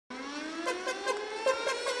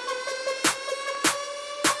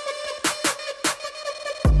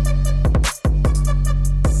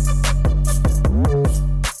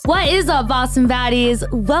What is up, Boston Baddies?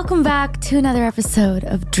 Welcome back to another episode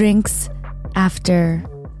of Drinks After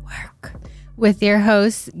Work with your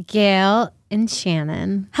hosts, Gail and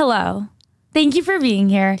Shannon. Hello. Thank you for being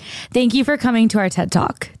here. Thank you for coming to our TED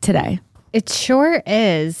Talk today. It sure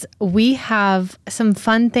is. We have some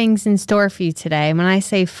fun things in store for you today. When I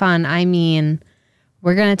say fun, I mean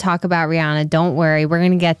we're going to talk about Rihanna. Don't worry. We're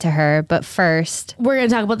going to get to her. But first, we're going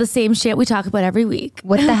to talk about the same shit we talk about every week.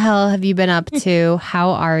 What the hell have you been up to? How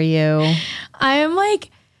are you? I am like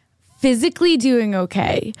physically doing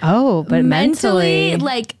okay. Oh, but mentally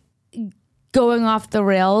like going off the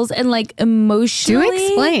rails and like emotionally. Do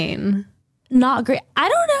explain. Not great. I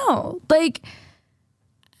don't know. Like,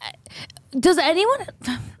 does anyone,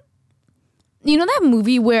 you know that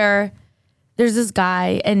movie where there's this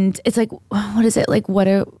guy and it's like, what is it? Like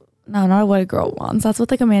not what a girl wants. That's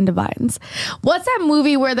what like Amanda Bynes. What's that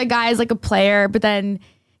movie where the guy is like a player, but then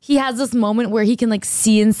he has this moment where he can like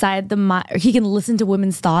see inside the mind, or he can listen to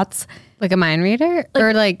women's thoughts. Like a mind reader?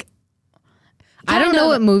 Or like, I don't know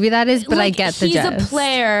what movie that is, but like, I get the gist. He's a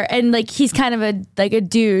player and like he's kind of a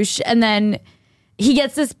douche, and then he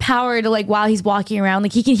gets this power to like while he's walking around,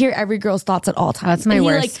 like he can hear every girl's thoughts at all times. That's my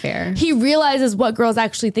worst fear. He realizes what girls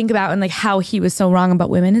actually think about and like how he was so wrong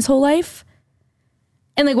about women his whole life,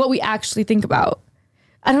 and like what we actually think about.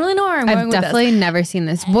 I don't really know where I'm going with this. I've definitely never seen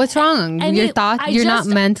this. What's wrong? And Your thoughts? You're not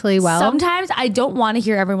mentally well? Sometimes I don't want to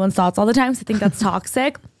hear everyone's thoughts all the time, so I think that's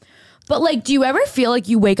toxic. But like, do you ever feel like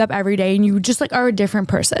you wake up every day and you just like are a different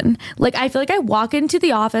person? Like, I feel like I walk into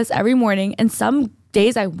the office every morning, and some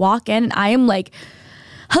days I walk in and I am like,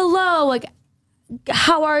 hello, like,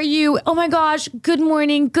 how are you? Oh my gosh, good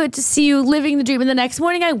morning, good to see you, living the dream. And the next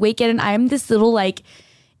morning I wake in and I am this little like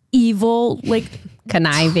evil, like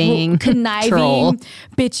conniving troll.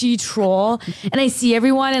 Bitchy troll. And I see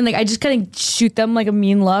everyone and like I just kind of shoot them like a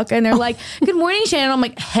mean look, and they're like, good morning, Shannon. I'm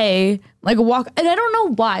like, hey, like walk. And I don't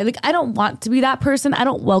know why. Like, I don't want to be that person. I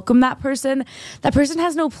don't welcome that person. That person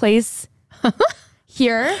has no place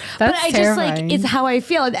here. But I just like, it's how I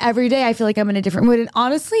feel. And every day I feel like I'm in a different mood. And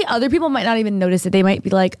honestly, other people might not even notice it. They might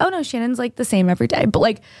be like, oh no, Shannon's like the same every day. But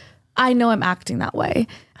like, I know I'm acting that way.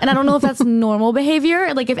 And I don't know if that's normal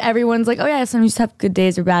behavior. Like if everyone's like, oh yeah, some just have good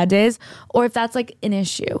days or bad days. Or if that's like an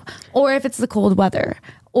issue. Or if it's the cold weather.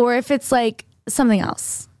 Or if it's like something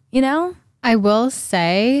else, you know? I will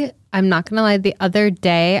say, I'm not going to lie. The other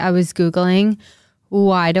day I was Googling,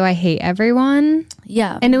 why do I hate everyone?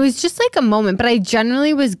 Yeah. And it was just like a moment, but I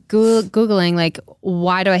generally was Googling like,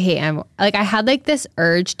 why do I hate everyone? Like I had like this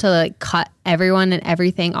urge to like cut everyone and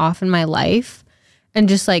everything off in my life and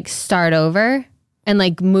just like start over and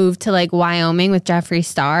like move to like Wyoming with Jeffree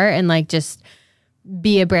Star and like just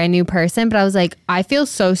be a brand new person. But I was like, I feel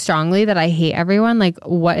so strongly that I hate everyone. Like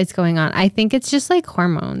what is going on? I think it's just like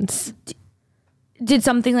hormones. Did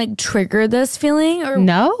something like trigger this feeling, or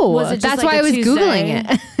no? Was it just That's like why I was Tuesday?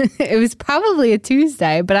 Googling it. It was probably a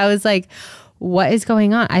Tuesday, but I was like, what is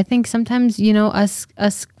going on? I think sometimes, you know, us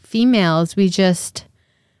females, we just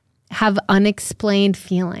have unexplained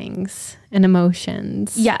feelings and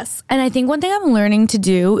emotions. Yes. And I think one thing I'm learning to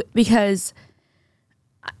do, because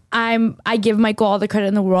I give Michael all the credit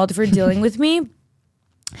in the world for dealing with me.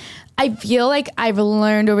 I feel like I've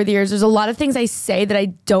learned over the years, there's a lot of things I say that I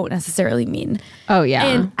don't necessarily mean. Oh, yeah.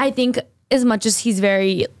 And I think as much as he's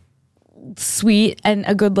very sweet and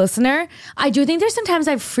a good listener, I do think there's sometimes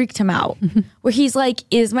I've freaked him out where he's like,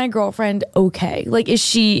 is my girlfriend okay? Like, is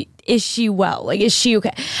she well? Like, is she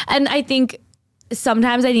okay? And I think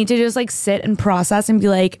sometimes I need to just like sit and process and be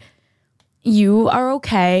like, you are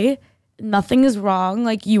okay. Nothing is wrong.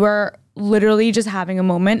 Like, you are literally just having a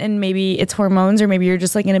moment, and maybe it's hormones, or maybe you're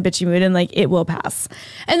just like in a bitchy mood, and like it will pass.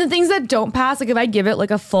 And the things that don't pass, like if I give it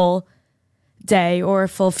like a full day or a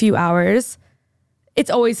full few hours,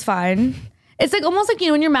 it's always fine. It's like almost like, you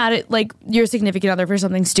know, when you're mad at like your significant other for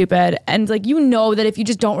something stupid, and like, you know that if you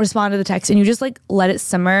just don't respond to the text and you just like let it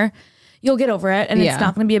simmer, you'll get over it, and it's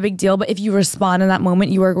not going to be a big deal. But if you respond in that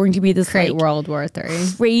moment, you are going to be this Create like World War III.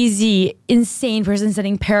 Crazy, insane person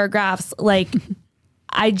sending paragraphs. Like,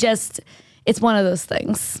 it's one of those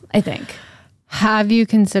things, I think. Have you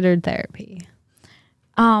considered therapy?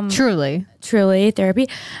 Truly Therapy.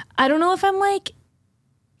 I don't know if I'm like,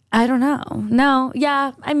 I don't know. No.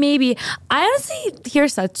 Yeah, I honestly hear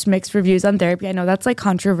such mixed reviews on therapy. I know that's like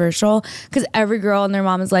controversial because every girl and their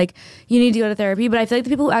mom is like, you need to go to therapy. But I feel like the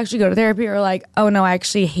people who actually go to therapy are like, oh no, I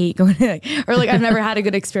actually hate going to, or like, I've never had a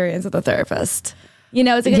good experience with a therapist. You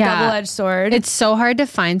know, it's like a double-edged sword. It's so hard to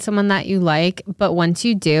find someone that you like, but once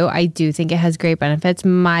you do, I do think it has great benefits.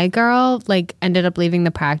 My girl like ended up leaving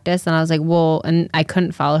the practice, and I was like, well, and I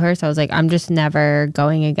couldn't follow her, so I was like, I'm just never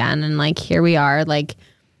going again. And like, here we are, like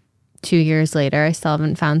 2 years later, I still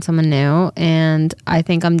haven't found someone new. And I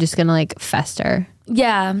think I'm just going to like fester.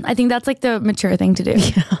 Yeah, I think that's like the mature thing to do.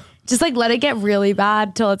 Yeah. Just like let it get really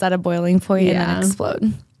bad till it's at a boiling point and then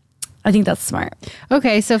explode. I think that's smart.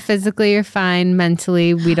 Okay, so physically you're fine.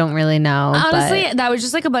 Mentally, we don't really know. Honestly, that was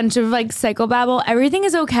just like a bunch of like psychobabble. Everything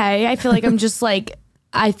is okay. I feel like I'm just like,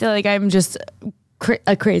 I feel like I'm just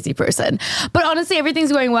a crazy person. But honestly,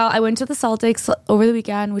 everything's going well. I went to the Celtics over the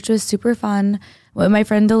weekend, which was super fun with my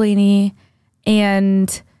friend Delaney.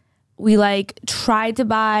 And we like tried to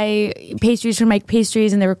buy pastries from Mike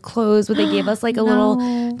Pastries and they were closed, but they gave us like a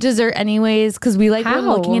little dessert anyways. Cause we like were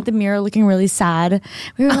looking at the mirror looking really sad.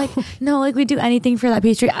 We were like, no, like we'd do anything for that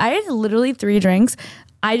pastry. I had literally 3 drinks.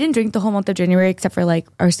 I didn't drink the whole month of January except for like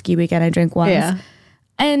our ski weekend. I drank once. Yeah.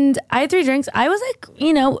 And I had 3 drinks. I was like,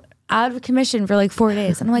 you know, out of commission for like 4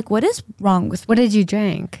 days. And I'm like, what is wrong with me? What did you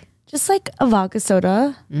drink? Just like a vodka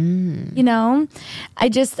soda. You know? I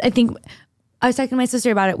think I was talking to my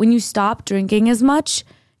sister about it. When you stop drinking as much,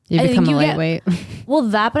 you become a lightweight. Well,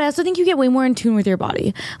 that, but I also think you get way more in tune with your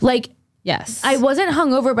body. Like, yes, I wasn't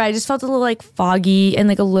hungover, but I just felt a little like foggy and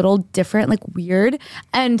like a little different, like weird.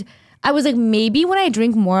 And I was like, maybe when I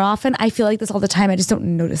drink more often, I feel like this all the time. I just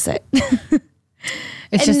don't notice it.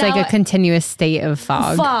 It's just like a continuous state of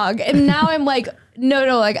fog. And now I'm like,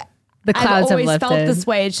 no, like the clouds I've always have lifted. felt this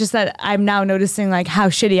way. It's just that I'm now noticing like how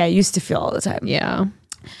shitty I used to feel all the time. Yeah.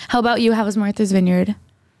 How about you? How was Martha's Vineyard?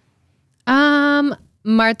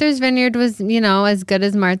 Martha's Vineyard was, you know, as good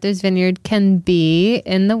as Martha's Vineyard can be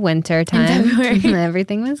in the winter time.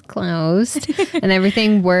 Everything was closed and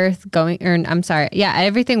everything worth going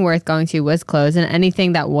to was closed, and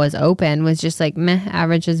anything that was open was just like meh,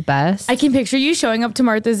 average is best. I can picture you showing up to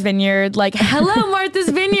Martha's Vineyard like, hello, Martha's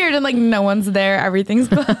Vineyard, and like no one's there. Everything's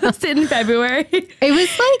closed in February. It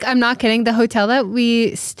was like, I'm not kidding, the hotel that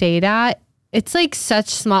we stayed at, it's like such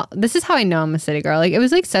small, this is how I know I'm a city girl. Like it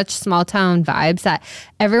was like such small town vibes that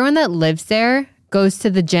everyone that lives there goes to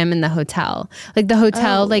the gym in the hotel. Like the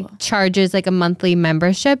hotel like charges like a monthly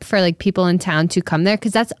membership for like people in town to come there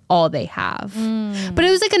because that's all they have. But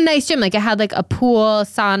it was like a nice gym. Like it had like a pool,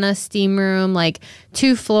 sauna, steam room, like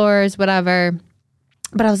 2 floors, whatever.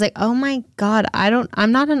 But I was like, oh my God,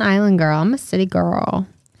 I'm not an island girl. I'm a city girl.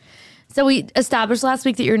 So we established last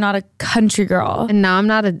week that you're not a country girl. And now I'm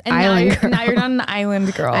not an island girl. Now you're not an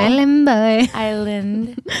island girl. Island boy.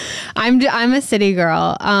 Island. I'm a city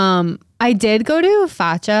girl. I did go to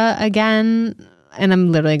Facha again, and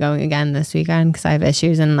I'm literally going again this weekend because I have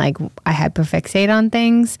issues and like I hyperfixate on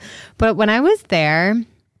things. But when I was there,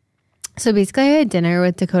 so basically I had dinner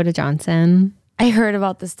with Dakota Johnson. I heard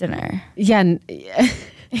about this dinner. Yeah.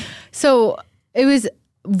 So it was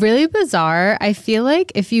really bizarre. I feel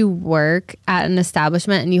like if you work at an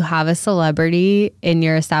establishment and you have a celebrity in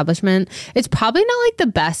your establishment, it's probably not like the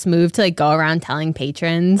best move to like go around telling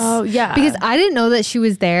patrons. Oh yeah. Because I didn't know that she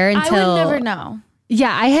was there until I would never know.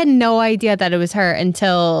 Yeah, I had no idea that it was her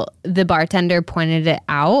until the bartender pointed it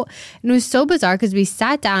out. And it was so bizarre because we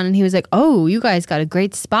sat down and he was like, oh, you guys got a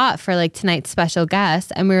great spot for like tonight's special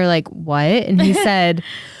guest. And we were like, what? And he said,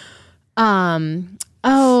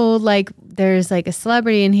 oh, like there's like a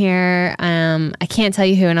celebrity in here. I can't tell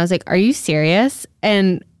you who. And I was like, are you serious?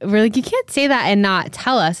 And we're like, you can't say that and not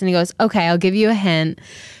tell us. And he goes, okay, I'll give you a hint.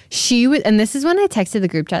 She was, and this is when I texted the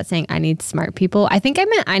group chat saying, I need smart people. I think I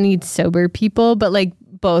meant I need sober people, but like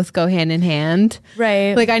both go hand in hand.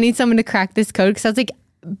 Right. Like I need someone to crack this code. Cause I was like,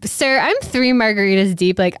 sir, I'm 3 margaritas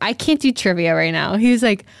deep. Like I can't do trivia right now. He was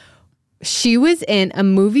like, she was in a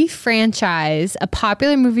movie franchise, a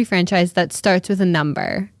popular movie franchise that starts with a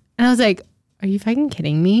number. And I was like, are you fucking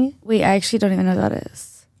kidding me? Wait, I actually don't even know what that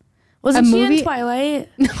is. Wasn't she in Twilight?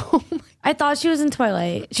 No. I thought she was in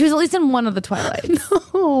Twilight. She was at least in one of the Twilights.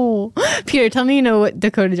 No. Peter, tell me you know what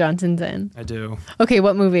Dakota Johnson's in. I do. Okay,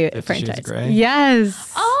 what movie 50 franchise? Shades of Grey.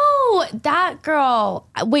 Yes. Oh, that girl.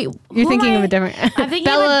 Wait, you're thinking of a different I'm thinking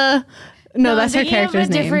Bella. No, that's her character's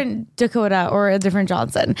name. A different Dakota or a different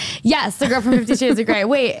Johnson. Yes, the girl from 50 Shades of Grey.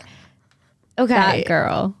 Wait. Okay. That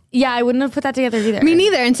girl. Yeah, I wouldn't have put that together either. Me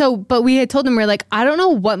neither. And so, but we had told him, we're like, I don't know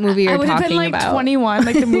what movie you're talking about. I would have been like 21,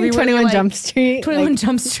 like the movie 21 Jump Street. 21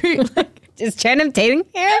 Jump Street. Is Channing Tatum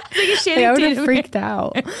here? I would have freaked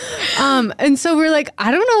out. And so we're like,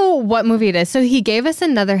 I don't know what movie it is. So he gave us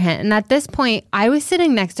another hint. And at this point, I was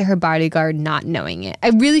sitting next to her bodyguard, not knowing it. I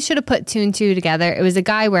really should have put 2 and 2 together. It was a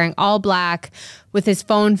guy wearing all black with his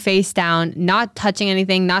phone face down, not touching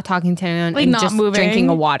anything, not talking to anyone, like and not just moving. drinking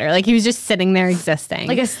a water. Like he was just sitting there existing.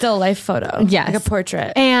 Like a still life photo. Yes. Like a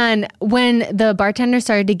portrait. And when the bartender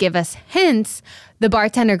started to give us hints, the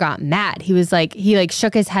bartender got mad. He was like, he like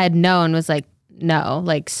shook his head no and was like, no,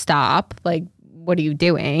 like stop. Like what are you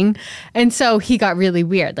doing? And so he got really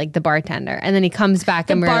weird, like the bartender. And then he comes back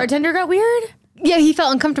and The bartender got weird? yeah, he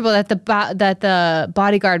felt uncomfortable that the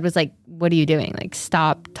bodyguard was like, what are you doing? Like,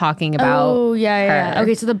 stop talking about Oh, yeah. her.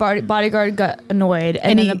 Okay, so the bodyguard got annoyed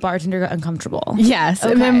and then the bartender got uncomfortable. Yes.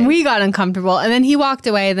 Okay. And then we got uncomfortable. And then he walked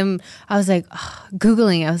away. Then I was like,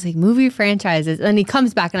 Googling. I was like, movie franchises. And then he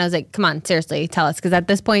comes back and I was like, come on, seriously, tell us. Because at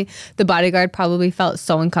this point, the bodyguard probably felt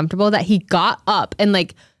so uncomfortable that he got up and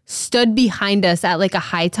like stood behind us at like a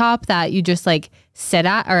high top that you just like stand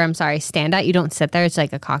at. You don't sit there. It's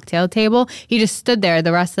like a cocktail table. He just stood there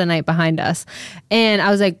the rest of the night behind us. And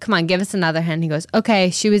I was like, come on, give us another hand. He goes, okay,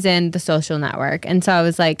 she was in The Social Network. And so I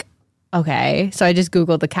was like, okay. So I just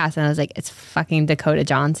Googled the cast and I was like, it's fucking Dakota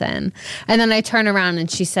Johnson. And then I turn around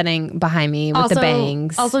and she's sitting behind me with the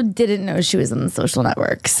bangs. Also didn't know she was in The Social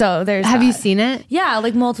Network. So there's Have you that. seen it? Yeah,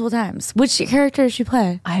 like multiple times. Which character does she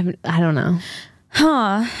play? I don't know.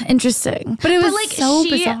 Huh. Interesting. But it was so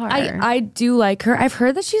bizarre. I do like her. I've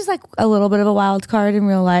heard that she's like a little bit of a wild card in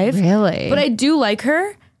real life. Really? But I do like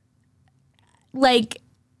her. Like,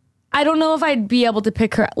 I don't know if I'd be able to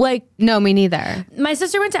pick her. Like, No, me neither. my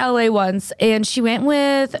sister went to LA once and she went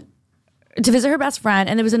to visit her best friend,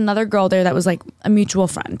 and there was another girl there that was like a mutual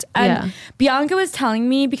friend. And Yeah. Bianca was telling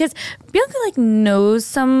me, because Bianca like knows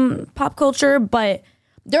some pop culture, but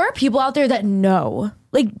there are people out there that know.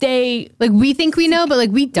 Like We think we know, but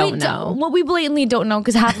like we don't know. Well, we blatantly don't know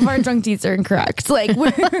because half of our drunk deeds are incorrect. Like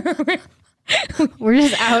We're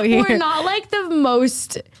just out here. we're not like the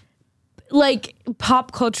most like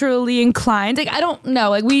pop culturally inclined. Like I don't know.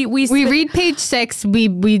 Like we read page 6. We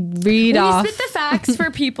read off. spit the facts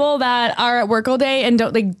for people that are at work all day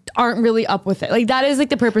and aren't really up with it. Like that is like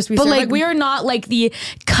the purpose we serve. Like we are not like the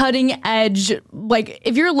cutting edge. Like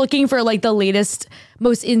if you're looking for like the latest,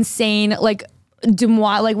 most insane like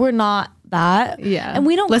Dumois, like we're not that. Yeah. And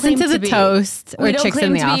we don't listen claim to the be. toast or We don't Chicks claim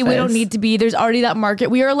in the to be. Office. We don't need to be. There's already that market.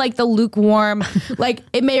 We are like the lukewarm, like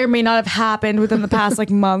it may or may not have happened within the past like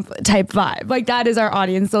month type vibe. Like that is our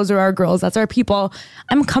audience. Those are our girls. That's our people.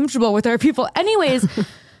 I'm comfortable with our people. Anyways,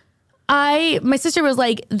 my sister was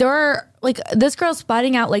like, there are like this girl's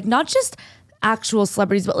spotting out like not just actual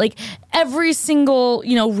celebrities, but like every single,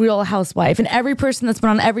 Real Housewife and every person that's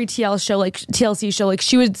been on every TLC show, like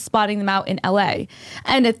she was spotting them out in LA.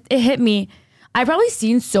 And it hit me. I've probably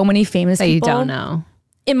seen so many famous that people you don't know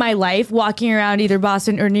in my life walking around either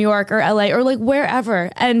Boston or New York or LA or like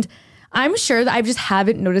wherever. And I'm sure that I just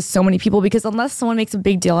haven't noticed so many people because unless someone makes a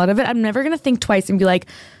big deal out of it, I'm never going to think twice and be like,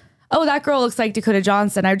 oh, that girl looks like Dakota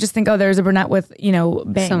Johnson. I would just think, oh, there's a brunette with,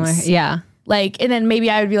 bangs. somewhere. Yeah. Like, and then maybe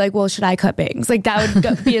I would be like, well, should I cut bangs? Like that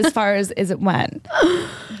would be as far as it went.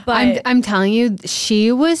 But I'm telling you,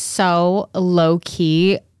 she was so low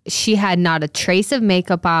key. She had not a trace of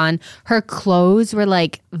makeup on. Her clothes were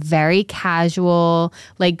like very casual.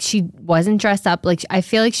 Like she wasn't dressed up. Like I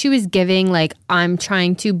feel like she was giving like, I'm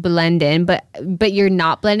trying to blend in, but you're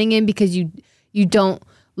not blending in because you don't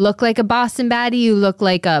look like a Boston baddie. You look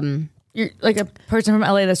like you're like a person from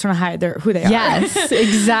LA that's trying to hide who they are. Yes,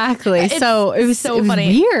 exactly. So it was so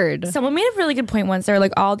funny. Weird. Someone made a really good point once. They're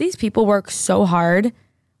like, all these people work so hard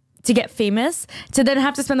to get famous to then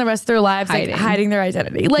have to spend the rest of their lives hiding their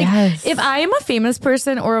identity. Like if I am a famous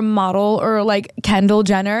person or a model or like Kendall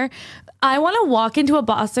Jenner, I want to walk into a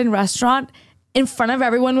Boston restaurant in front of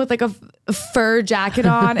everyone with like a fur jacket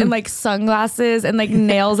on and like sunglasses and like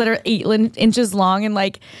nails that are 8 inches long and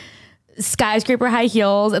like skyscraper high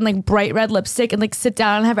heels and like bright red lipstick and like sit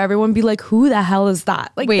down and have everyone be like, who the hell is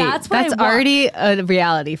that? Like, wait, that's already a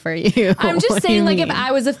reality for you. I'm just saying, like, if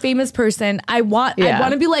I was a famous person, I want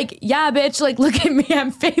to be like, yeah, bitch, like, look at me,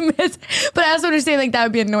 I'm famous. But I also understand like that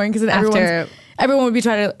would be annoying because then everyone would be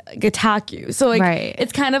trying to like, attack you. So like,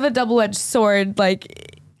 it's kind of a double-edged sword.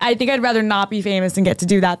 Like, I think I'd rather not be famous and get to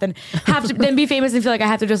do that than have to then be famous and feel like I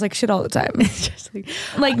have to just like shit all the time.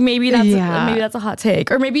 Like maybe that's a hot take,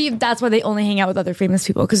 or maybe that's why they only hang out with other famous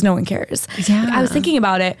people because no one cares. Yeah, like, I was thinking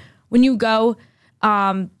about it when you go.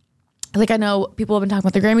 Like I know people have been talking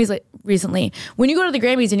about the Grammys like recently. When you go to the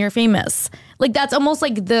Grammys and you're famous, like that's almost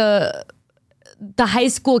like the high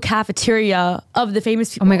school cafeteria of the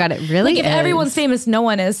famous people. Oh my God, it really like if is. everyone's famous, no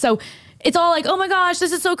one is. So it's all like, oh my gosh,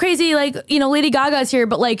 this is so crazy. Like, Lady Gaga's here,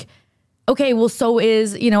 but like, okay, well, so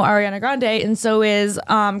is, Ariana Grande and so is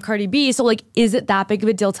Cardi B. So like, is it that big of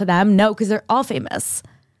a deal to them? No, because they're all famous.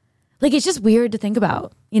 Like, it's just weird to think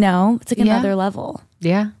about, It's like another level.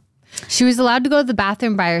 Yeah. She was allowed to go to the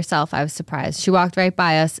bathroom by herself. I was surprised. She walked right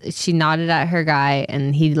by us. She nodded at her guy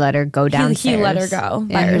and he let her go downstairs. He let her go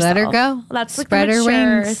by herself. He let her go. Well, that's like Spread the her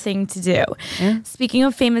mature wings. thing to do. Yeah. Speaking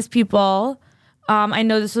of famous people, I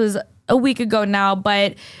know this was a week ago now,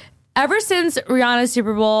 but ever since Rihanna's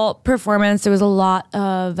Super Bowl performance, there was a lot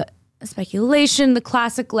of speculation, the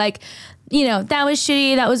classic, like, you know, that was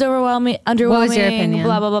shitty, that was underwhelming. What was your opinion?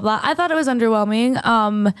 Blah, blah, blah, blah. I thought it was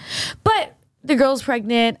underwhelming. But the girl's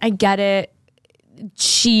pregnant. I get it.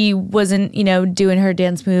 She wasn't, you know, doing her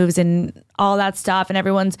dance moves and all that stuff. And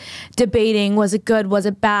everyone's debating, was it good? Was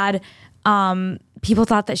it bad? People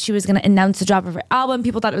thought that she was going to announce the drop of her album.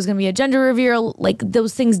 People thought it was going to be a gender reveal. Like,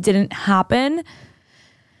 those things didn't happen.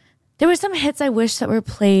 There were some hits I wish that were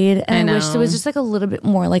played, and I wish there was just like a little bit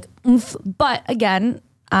more like oomph. But again,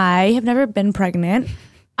 I have never been pregnant.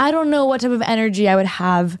 I don't know what type of energy I would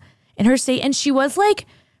have in her state. And she was like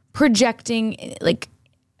projecting like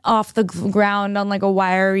off the ground on like a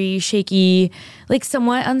wiry, shaky, like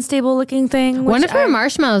somewhat unstable looking thing. One of her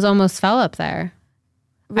marshmallows almost fell up there.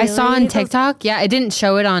 Really? I saw on TikTok. Yeah, it didn't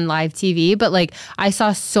show it on live TV, but like I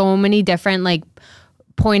saw so many different like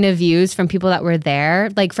point of views from people that were there.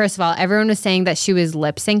 Like, first of all, everyone was saying that she was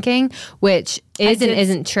lip syncing, which is and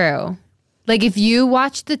isn't true. Like, if you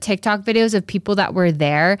watch the TikTok videos of people that were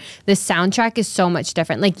there, the soundtrack is so much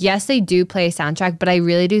different. Like, yes, they do play a soundtrack, but I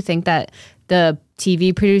really do think that the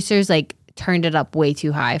TV producers like turned it up way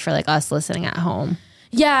too high for like us listening at home.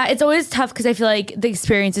 Yeah, it's always tough because I feel like the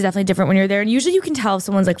experience is definitely different when you're there. And usually you can tell if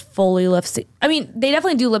someone's like fully lip sync. I mean, they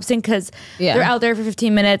definitely do lip sync because they're out there for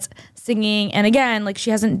 15 minutes singing. And again, like, she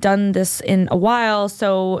hasn't done this in a while.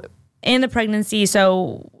 So, and the pregnancy.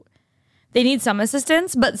 So they need some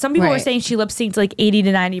assistance. But some people were saying she lip synced like 80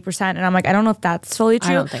 to 90%. And I'm like, I don't know if that's totally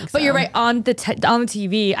true. I don't think so. But you're right. On the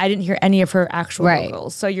TV, I didn't hear any of her actual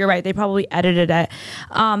vocals. So you're right. They probably edited it.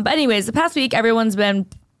 But anyways, the past week, everyone's been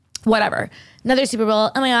whatever. Another Super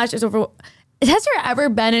Bowl. Oh my gosh, it's over. Has there ever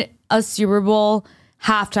been a Super Bowl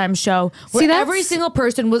halftime show where every single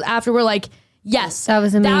person was after we're like, yes, that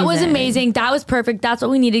was amazing. That was amazing. That was perfect. That's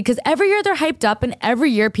what we needed. Because every year they're hyped up and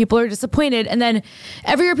every year people are disappointed. And then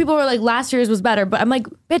every year people were like, last year's was better. But I'm like,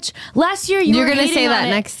 bitch, last year you're going to say that it.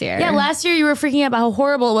 next year. Yeah, last year you were freaking out about how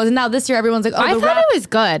horrible it was. And now this year everyone's like, oh, I thought it was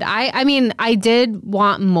good. I mean, I did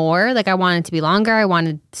want more. Like, I wanted it to be longer. I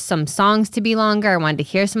wanted some songs to be longer. I wanted to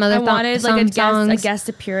hear some other songs. I wanted like a guest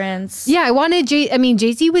appearance. Yeah, I wanted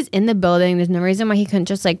Jay-Z was in the building. There's no reason why he couldn't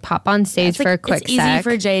just like pop on stage for a quick sec. It's easy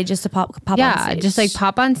for Jay just to pop on stage. Yeah, just like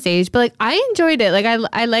pop on stage. But like, I enjoyed it. Like,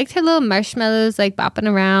 I liked her little marshmallows like bopping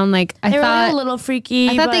around. Like, they were a little freaky.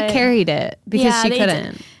 I thought they carried it because she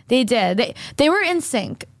couldn't. They did. They were in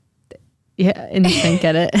sync. Yeah, in sync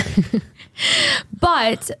at it.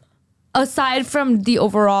 But aside from the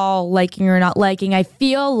overall liking or not liking, I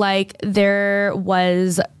feel like there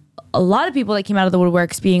was a lot of people that came out of the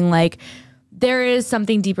woodworks being like, there is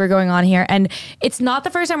something deeper going on here. And it's not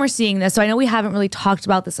the first time we're seeing this. So I know we haven't really talked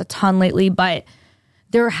about this a ton lately, but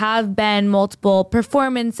there have been multiple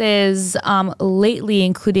performances lately,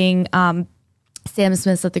 including Sam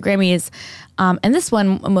Smith's at the Grammys. And this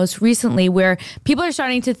one most recently, where people are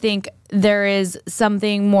starting to think there is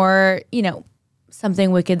something more, you know,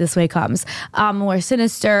 something wicked this way comes, more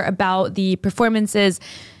sinister about the performances.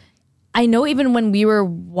 I know even when we were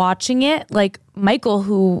watching it, like Michael,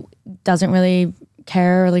 who doesn't really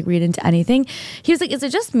care or like read into anything, he was like, is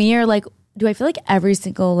it just me, or like, do I feel like every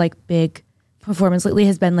single like big performance lately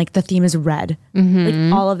has been like the theme is red,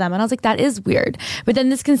 like all of them? And I was like, that is weird. But then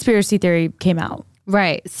this conspiracy theory came out.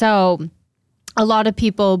 Right. So a lot of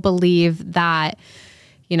people believe that,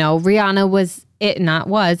 you know, Rihanna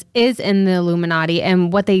is in the Illuminati.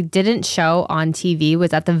 And what they didn't show on TV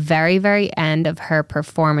was at the very, very end of her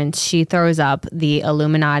performance, she throws up the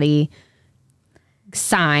Illuminati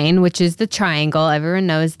sign, which is the triangle. Everyone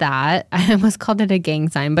knows that. I almost called it a gang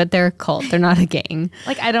sign, but they're a cult. They're not a gang.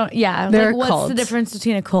 Like, I don't, yeah. They're like, what's the difference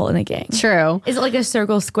between a cult and a gang? True. Is it like a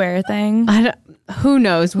circle square thing? Who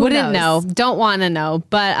knows? Wouldn't know. Don't want to know.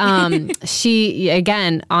 But she,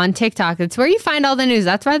 again, on TikTok, it's where you find all the news.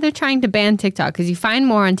 That's why they're trying to ban TikTok, because you find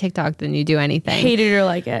more on TikTok than you do anything. Hate it or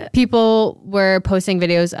like it. People were posting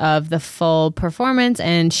videos of the full performance,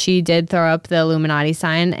 and she did throw up the Illuminati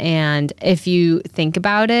sign. And if you think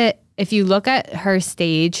about it, if you look at her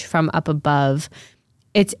stage from up above,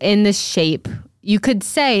 it's in the shape. You could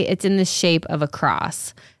say it's in the shape of a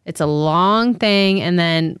cross. It's a long thing, and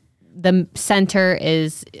then the center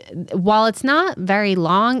is, while it's not very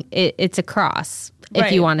long, it's a cross,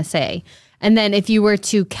 if you want to say. And then if you were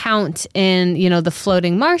to count in, you know, the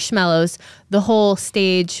floating marshmallows, the whole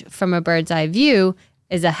stage from a bird's eye view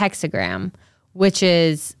is a hexagram, which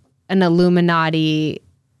is an Illuminati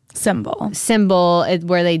symbol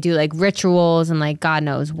where they do like rituals and like God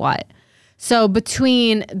knows what. So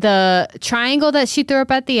between the triangle that she threw up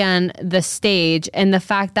at the end, the stage, and the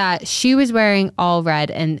fact that she was wearing all red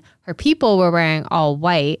and her people were wearing all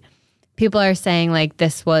white, people are saying like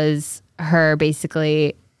this was her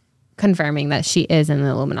basically confirming that she is in the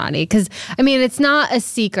Illuminati. Because, I mean, it's not a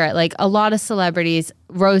secret. Like, a lot of celebrities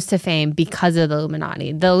rose to fame because of the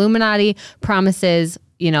Illuminati. The Illuminati promises,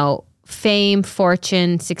 you know, fame,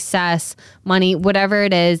 fortune, success, money, whatever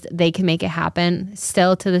it is, they can make it happen.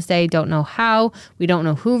 Still to this day, don't know how. We don't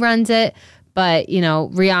know who runs it. But, you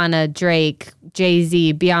know, Rihanna, Drake,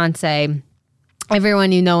 Jay-Z, Beyonce,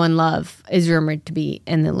 everyone you know and love is rumored to be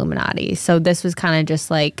in the Illuminati. So this was kind of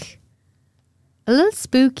just like a little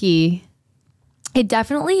spooky. It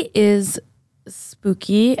definitely is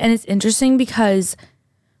spooky, and it's interesting because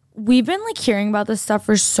we've been like hearing about this stuff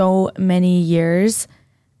for so many years,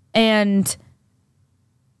 and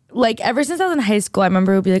like ever since I was in high school, I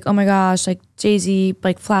remember it would be like, oh my gosh, like Jay-Z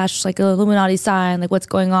like flashed like an Illuminati sign, like what's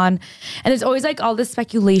going on? And there's always like all this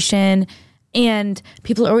speculation, and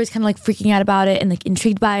people are always kind of like freaking out about it and like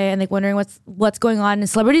intrigued by it and like wondering what's going on, and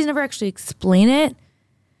celebrities never actually explain it.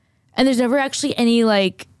 And there's never actually any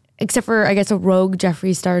like, except for I guess a rogue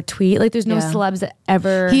Jeffree Star tweet. Like there's no celebs that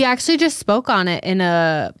ever. He actually just spoke on it in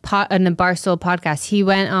a Barstool podcast. He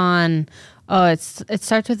went on. Oh, it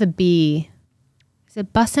starts with a B. Is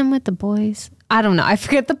it Bussin' with the Boys? I don't know. I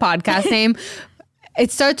forget the podcast name. It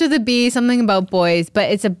starts with a B, something about boys, but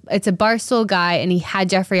it's a Barstool guy, and he had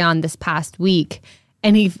Jeffree on this past week,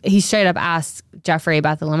 and he straight up asked Jeffree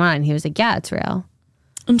about the Illuminati, and he was like, "Yeah, it's real."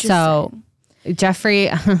 Interesting. So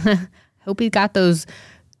Jeffree, hope he got those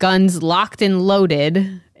guns locked and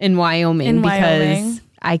loaded in Wyoming because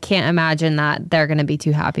I can't imagine that they're going to be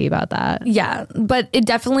too happy about that. Yeah, but it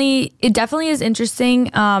definitely is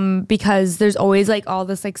interesting because there's always like all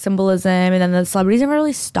this like symbolism, and then the celebrities never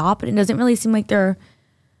really stop, and it doesn't really seem like they're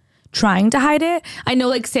trying to hide it. I know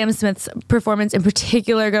like Sam Smith's performance in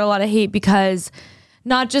particular got a lot of hate because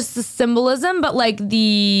not just the symbolism, but like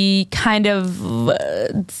the kind of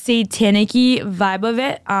satanic-y vibe of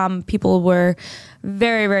it. People were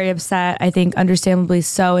very, very upset, I think understandably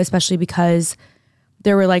so, especially because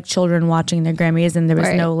there were like children watching their Grammys, and there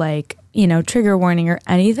was no like, you know, trigger warning or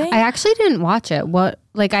anything. I actually didn't watch it.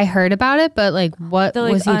 I heard about it, but like what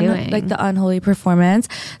was he doing? Like the unholy performance.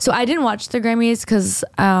 So I didn't watch the Grammys because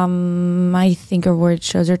I think award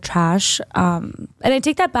shows are trash. And I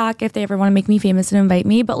take that back if they ever want to make me famous and invite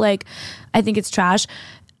me, but like I think it's trash.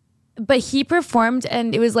 But he performed,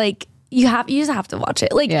 and it was like, you just have to watch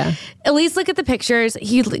it. Like, at least look at the pictures.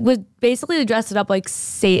 He was basically dressed up like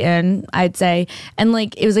Satan, I'd say. And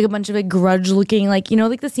like, it was like a bunch of like grudge looking, like, you know,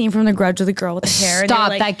 like the scene from The Grudge with the girl with the hair.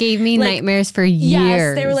 Stop. That gave me nightmares for years.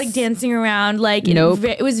 Yes, they were like dancing around. Like,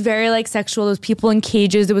 it was very like sexual. There was people in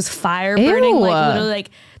cages. There was fire burning. Like literally like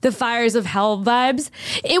the fires of hell vibes.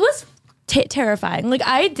 It was terrifying. Like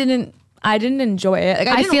I didn't enjoy it. Like,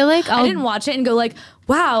 I didn't watch it and go like,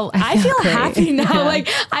 wow, I feel happy now. Yeah. Like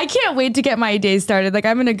I can't wait to get my day started. Like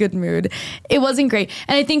I'm in a good mood. It wasn't great.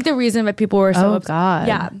 And I think the reason that people were so God.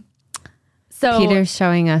 Yeah. So Peter's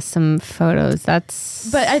showing us some photos. But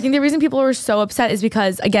I think the reason people were so upset is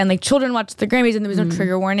because, again, like children watched the Grammys and there was no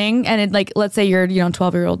trigger warning. And it, like, let's say your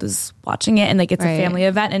 12-year-old is watching it and like it's a family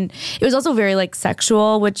event. And it was also very like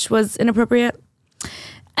sexual, which was inappropriate.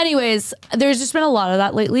 Anyways, there's just been a lot of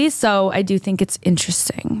that lately, so I do think it's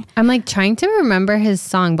interesting. I'm like trying to remember his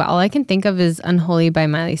song, but all I can think of is Unholy by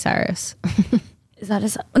Miley Cyrus. Is that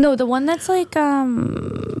his? No, the one that's like doing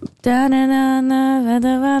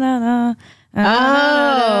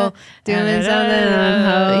something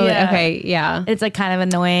unholy. Yeah. Okay, yeah. It's like kind of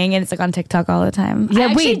annoying, and it's like on TikTok all the time.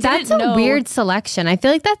 Yeah, wait, that's a weird selection. I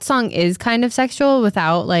feel like that song is kind of sexual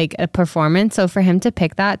without like a performance. So for him to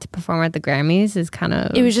pick that to perform at the Grammys is kind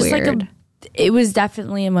of it was just weird. It was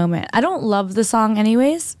definitely a moment. I don't love the song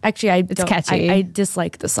anyways. Actually, it's catchy. I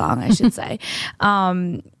dislike the song, I should say.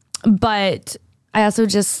 But I also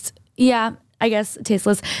just, I guess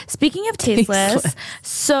tasteless. Speaking of tasteless,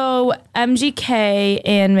 so MGK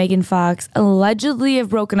and Megan Fox allegedly have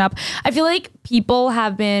broken up. I feel like people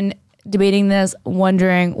have been debating this,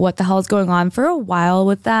 wondering what the hell is going on for a while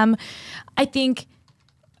with them. I think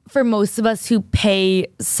for most of us who pay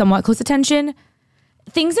somewhat close attention,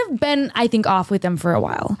 things have been, I think, off with them for a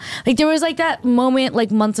while. Like there was like that moment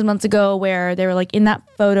like months and months ago where they were like in that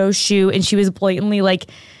photo shoot and she was blatantly like,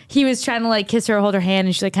 he was trying to like kiss her, hold her hand,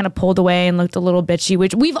 and she like kind of pulled away and looked a little bitchy,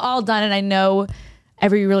 which we've all done. And I know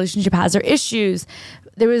every relationship has their issues.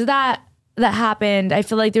 There was that happened. I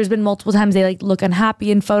feel like there's been multiple times they like look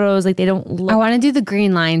unhappy in photos. Like they don't look. I want to do the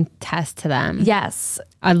green line test to them. Yes.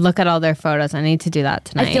 I look at all their photos. I need to do that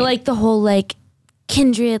tonight. I feel like the whole like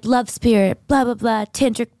kindred, love spirit, blah, blah, blah,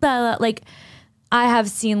 tantric, blah, blah. Like I have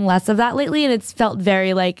seen less of that lately, and it's felt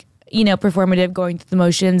very like, performative, going through the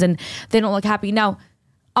motions, and they don't look happy. Now,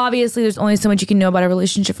 obviously there's only so much you can know about a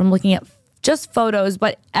relationship from looking at just photos,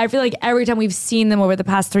 but I feel like every time we've seen them over the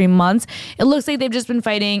past 3 months, it looks like they've just been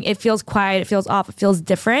fighting. It feels quiet, it feels off, it feels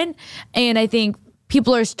different. And I think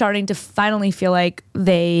people are starting to finally feel like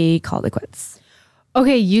they called it quits.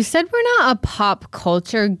 Okay, you said we're not a pop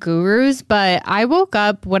culture gurus, but I woke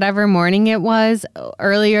up whatever morning it was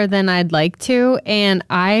earlier than I'd like to, and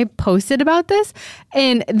I posted about this,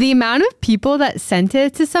 and the amount of people that sent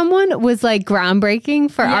it to someone was like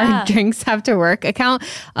groundbreaking for our Drinks After Work account.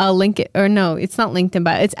 Link it, or no, it's not LinkedIn,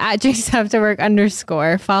 but it's at Drinks After Work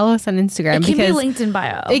 _ Follow us on Instagram. It can be LinkedIn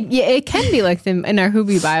bio. It can be linked in our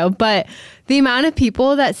Hoobie bio, but the amount of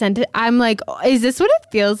people that sent it, I'm like, is this what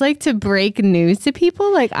it feels like to break news to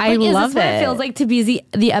people? Like, I love is this what it feels like to be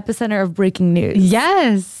the epicenter of breaking news?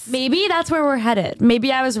 Yes. Maybe that's where we're headed.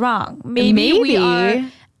 Maybe I was wrong. Maybe. We are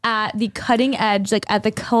at the cutting edge, like at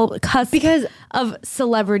the cusp of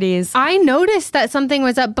celebrities. I noticed that something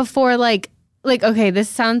was up before, like, okay, this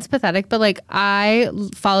sounds pathetic, but like I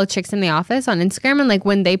follow Chicks in the Office on Instagram, and like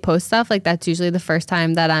when they post stuff, like that's usually the first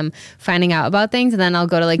time that I'm finding out about things, and then I'll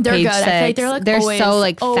go to like page 6. I feel like they're always, so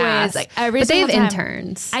like fast. Like every but they have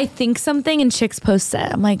interns. I think something and Chicks post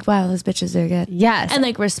it. I'm like, wow, those bitches are good. Yes. And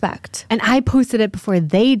like respect. And I posted it before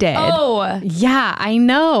they did. Oh. Yeah, I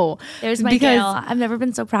know. There's my Gail. I've never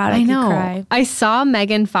been so proud. I know. Could cry. I saw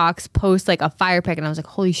Megan Fox post like a fire pic, and I was like,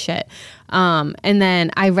 holy shit. And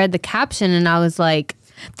then I read the caption, and I was like,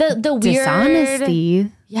 the weird dishonesty.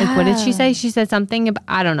 Yeah. Like, what did she say? She said something about,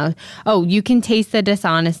 I don't know. Oh, you can taste the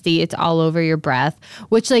dishonesty. It's all over your breath,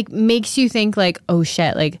 which like makes you think like, oh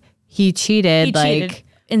shit, like he cheated.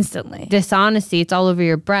 Instantly. Dishonesty. It's all over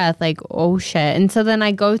your breath. Like, oh shit. And so then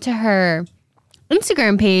I go to her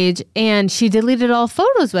Instagram page, and she deleted all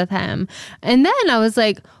photos with him. And then I was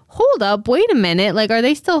like, hold up, wait a minute. Like, are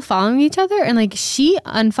they still following each other? And like, she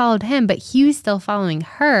unfollowed him, but he was still following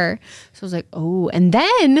her. So I was like, oh. And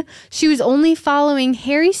then she was only following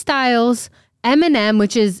Harry Styles, Eminem,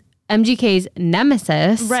 which is MGK's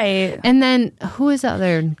nemesis. Right. And then who is the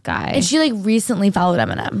other guy? And she like recently followed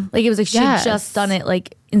Eminem. Like, it was like she had just done it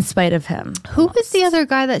like in spite of him. Who was the other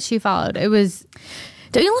guy that she followed? It was...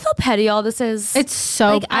 Don't you love how petty all this is? It's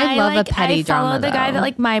so... Like, I love a petty drama, I follow the guy that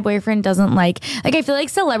like my boyfriend doesn't like. Like, I feel like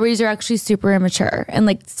celebrities are actually super immature and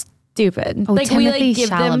like stupid. Oh, like Timothy we like give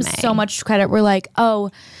them so much credit. We're like,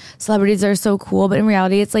 oh, celebrities are so cool. But in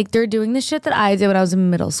reality, it's like they're doing the shit that I did when I was in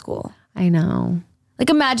middle school. I know. Like,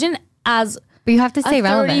 imagine as... But you have to stay a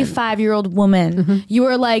relevant. 35-year-old woman, you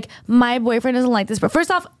were like, my boyfriend doesn't like this. But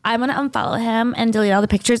first off, I'm going to unfollow him and delete all the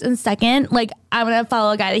pictures. And second, like, I'm going to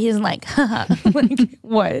follow a guy that he doesn't like. Like,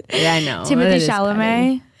 what? Yeah, I know. Timothy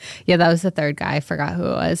Chalamet. Yeah, that was the third guy. I forgot who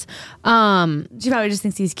it was. She probably just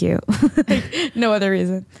thinks he's cute. Like, no other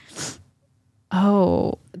reason.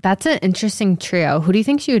 Oh, that's an interesting trio. Who do you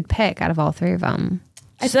think she would pick out of all three of them?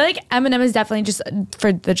 I feel like Eminem is definitely just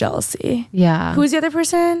for the jealousy. Yeah. Who's the other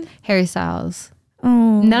person? Harry Styles.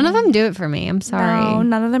 Oh. None of them do it for me. I'm sorry. No,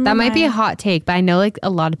 none of them. That might be a hot take, but I know like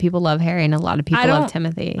a lot of people love Harry and a lot of people love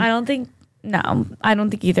Timothy. I don't think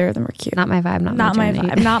either of them are cute. Not my vibe. Not my journey.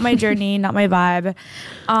 Vibe. Not my journey. Not my vibe.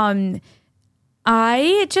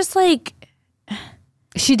 I just like.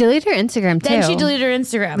 She deleted her Instagram too. Then she deleted her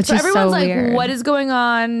Instagram. Which so is everyone's so like, weird. what is going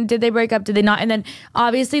on? Did they break up? Did they not? And then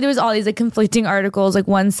obviously there was all these like conflicting articles. Like,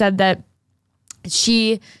 one said that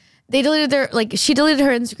she deleted her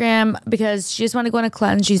Instagram because she just wanted to go on a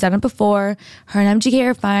cleanse. She's done it before. Her and MGK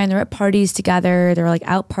are fine. They're at parties together. They're like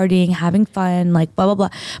out partying, having fun, like blah, blah, blah.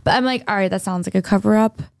 But I'm like, all right, that sounds like a cover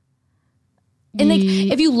up. And like,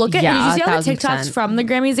 if you look at, did you see all the TikToks from the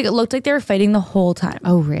Grammys? Like, it looked like they were fighting the whole time.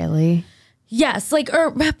 Oh, really? Yes, like,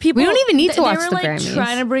 or people. We don't even need to watch the Grammys. They were like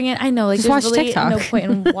trying to bring it. I know, like, just there's watch really TikTok. no point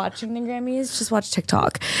in watching the Grammys. Just watch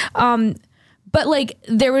TikTok. But like,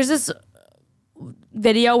 there was this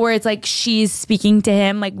video where it's like she's speaking to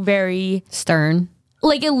him like very stern.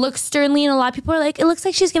 Like, it looks sternly, and a lot of people are like, it looks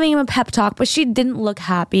like she's giving him a pep talk, but she didn't look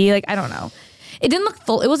happy. Like, I don't know. It didn't look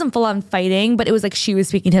full. It wasn't full on fighting, but it was like she was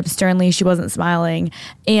speaking to him sternly. She wasn't smiling,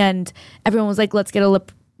 and everyone was like, let's get a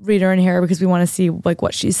lip reader in here because we want to see like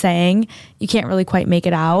what she's saying. You can't really quite make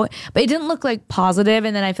it out, but it didn't look like positive.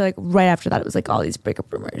 And then I feel like right after that it was like all these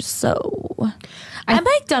breakup rumors. So I'm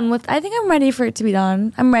like done with. I think I'm ready for it to be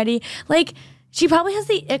done. I'm ready. Like, she probably has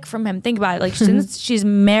the ick from him. Think about it. Like, since she's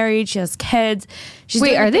married, she has kids.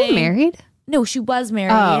 Wait, are they married? No, she was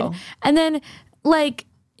married. Oh. And then like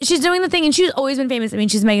she's doing the thing, and she's always been famous. I mean,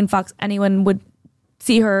 she's Megan Fox. Anyone would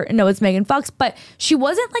see her and know it's Megan Fox, but she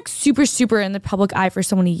wasn't like super in the public eye for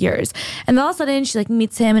so many years. And then all of a sudden she like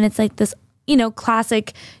meets him, and it's like this, you know,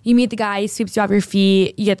 classic, you meet the guy, he sweeps you off your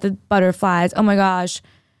feet, you get the butterflies. Oh my gosh.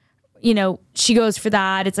 you know, she goes for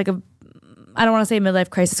that. It's like I don't want to say midlife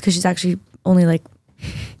crisis because she's actually only like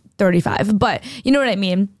 35, but you know what I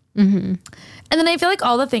mean? Mm-hmm. And then I feel like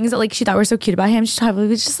all the things that like she thought were so cute about him, she probably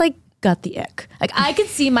was just like got the ick. Like I could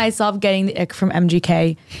see myself getting the ick from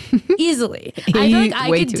MGK easily. I feel like I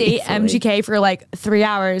could date MGK for like 3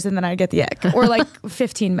 hours and then I'd get the ick, or like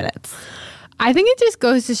 15 minutes. I think it just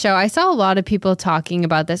goes to show, I saw a lot of people talking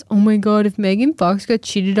about this. Oh my God, if Megan Fox got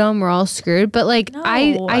cheated on, we're all screwed. But like, No.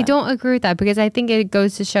 I don't agree with that, because I think it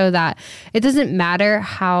goes to show that it doesn't matter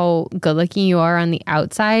how good looking you are on the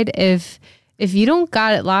outside. If you don't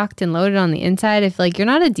got it locked and loaded on the inside, if like you're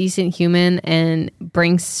not a decent human and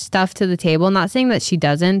bring stuff to the table, not saying that she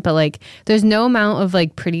doesn't, but like there's no amount of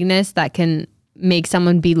like prettiness that can make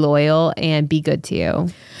someone be loyal and be good to you.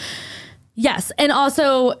 Yes. And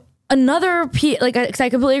also another like, 'cause I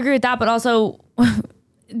completely agree with that, but also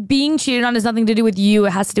being cheated on has nothing to do with you.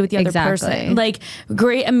 It has to do with the other person. Like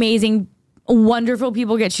great, amazing, wonderful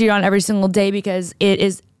people get cheated on every single day because it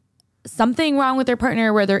is something wrong with their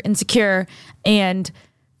partner where they're insecure. And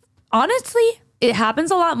honestly, it happens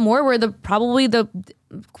a lot more where probably the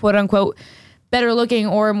quote unquote better looking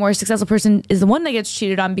or more successful person is the one that gets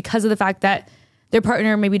cheated on because of the fact that their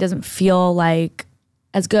partner maybe doesn't feel like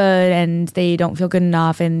as good and they don't feel good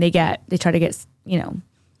enough, and they try to get, you know,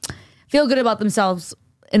 feel good about themselves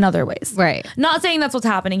in other ways. Right. Not saying that's what's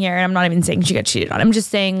happening here, and I'm not even saying she got cheated on. I'm just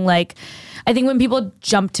saying, like, I think when people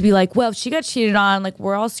jump to be like, well, if she got cheated on, like,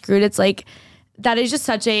 we're all screwed. It's like, that is just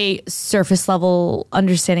such a surface level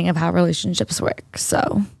understanding of how relationships work.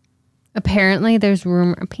 So apparently there's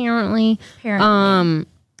rumor, because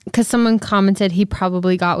someone commented he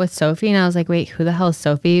probably got with Sophie, and I was like, wait, who the hell is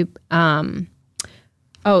Sophie?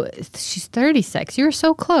 Oh, she's 36. You were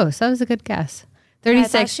so close. That was a good guess.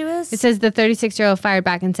 36. I thought she was. It says the 36-year-old fired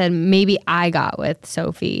back and said, maybe I got with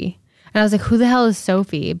Sophie. And I was like, who the hell is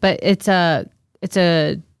Sophie? But it's a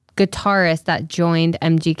guitarist that joined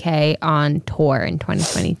MGK on tour in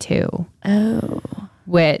 2022. Oh.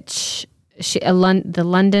 Which the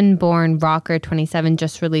London-born rocker 27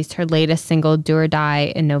 just released her latest single, Do or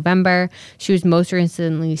Die, in November. She was most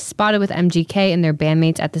recently spotted with MGK and their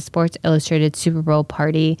bandmates at the Sports Illustrated Super Bowl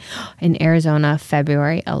party in Arizona,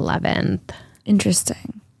 February 11th.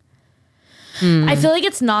 Interesting. I feel like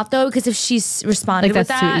it's not, though, because if she's responded with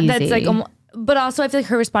that, that's like, but also I feel like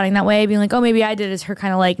her responding that way, being like, oh, maybe I did, is her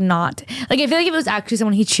kind of like not, like, I feel like if it was actually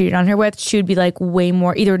someone he cheated on her with, she would be like way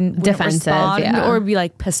more either defensive, or be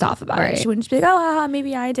like pissed off about it. She wouldn't just be like, oh, haha,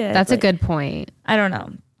 maybe I did. That's like, a good point. I don't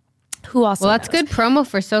know. Who else? Well, that's good promo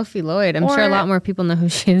for Sophie Lloyd. I'm sure a lot more people know who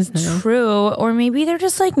she is now. True. Or maybe they're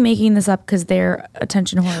just like making this up because they're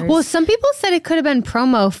attention whores. Well, some people said it could have been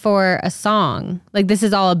promo for a song. Like, this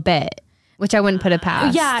is all a bit, which I wouldn't put it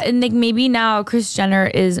past. Yeah, and like maybe now Kris Jenner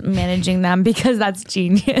is managing them because that's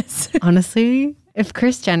genius. Honestly, if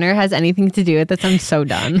Kris Jenner has anything to do with this, I'm so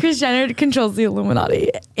done. Kris Jenner controls the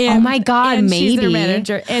Illuminati. And, oh my God, and maybe. She's their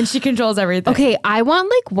manager, and she controls everything. Okay, I want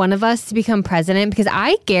like one of us to become president, because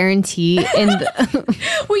I guarantee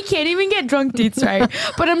we can't even get drunk deets right,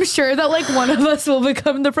 but I'm sure that like one of us will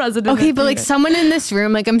become the president. Okay, but like someone in this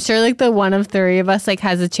room, like I'm sure like the one of three of us like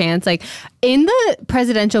has a chance. Like in the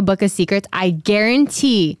presidential book of secrets, I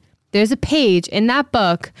guarantee there's a page in that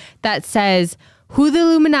book that says who the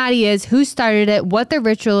Illuminati is, who started it, what the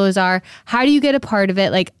rituals are, how do you get a part of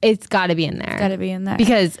it. Like, it's got to be in there. Got to be in there.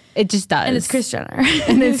 Because it just does. And it's Kris Jenner.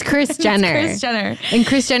 And it's Kris Jenner. Kris Jenner. And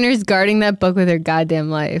Kris Jenner's guarding that book with her goddamn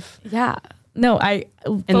life. Yeah. No, and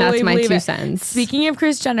that's my 2 cents. Speaking of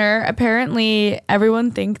Kris Jenner, apparently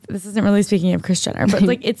everyone thinks, this isn't really speaking of Kris Jenner, but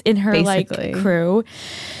like it's in her like crew.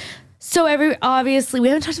 So obviously we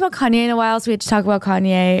haven't talked about Kanye in a while, so we had to talk about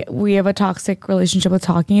Kanye. We have a toxic relationship with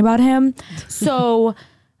talking about him. So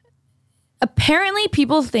apparently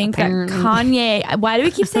people think that Kanye, why do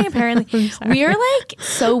we keep saying apparently? We are like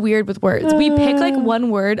so weird with words. We pick like one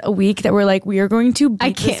word a week that we're like, we are going to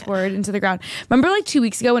beat this word into the ground. Remember like 2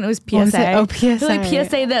 weeks ago when it was PSA? Oh, PSA. We're like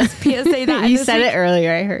PSA this, PSA that. You said it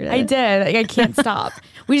earlier, I heard it. I did. Like I can't stop.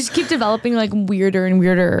 We just keep developing like weirder and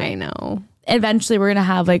weirder. I know. Eventually we're gonna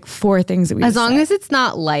have like 4 things that we as long as it's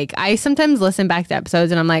not like, I sometimes listen back to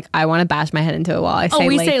episodes and I'm like, I want to bash my head into a wall. I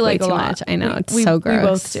say say like way too much. I know, it's so gross. We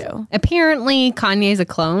both do. Apparently Kanye's a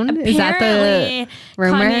clone. Is that the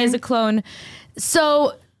rumor? Kanye is a clone.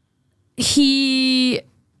 So he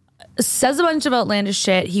says a bunch of outlandish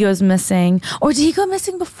shit. He goes missing, or did he go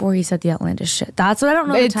missing before he said the outlandish shit? That's what I don't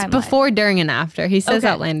know. It's before, during, and after. He says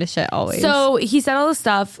outlandish shit always. So he said all this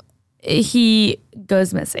stuff. He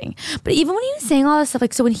goes missing. But even when he was saying all this stuff,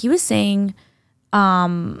 like, so when he was saying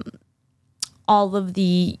all all of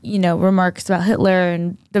the, remarks about Hitler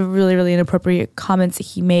and the really, really inappropriate comments that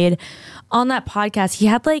he made on that podcast, he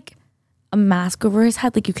had like a mask over his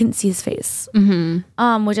head. Like you couldn't see his face,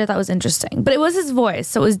 which I thought was interesting. But it was his voice.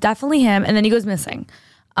 So it was definitely him. And then he goes missing.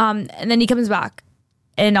 And then he comes back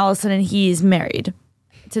and all of a sudden he's married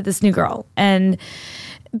to this new girl. And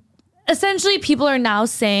essentially people are now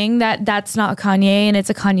saying that that's not Kanye and it's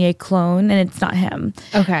a Kanye clone and it's not him.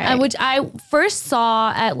 Okay. Which I first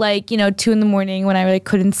saw at 2 a.m. when I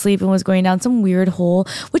couldn't sleep and was going down some weird hole,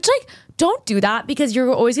 which don't do that because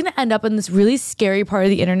you're always going to end up in this really scary part of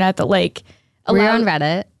the internet that Were you on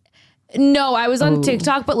Reddit? No, I was on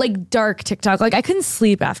TikTok, but dark TikTok. I couldn't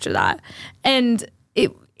sleep after that. And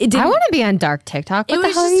it didn't. I want to be on dark TikTok. What it the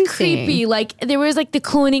was hell just are you creepy. seeing? There was the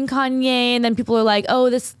cloning Kanye, and then people are like,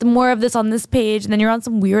 "Oh, more of this on this page," and then you're on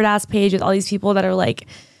some weird ass page with all these people that are like,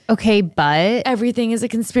 okay, but everything is a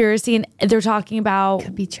conspiracy, and they're talking about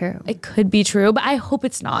could be true. It could be true, but I hope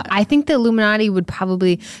it's not. I think the Illuminati would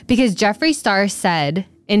probably, because Jeffree Star said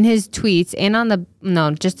in his tweets and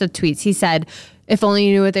just the tweets, he said, if only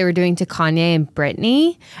you knew what they were doing to Kanye and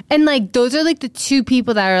Britney. And those are the two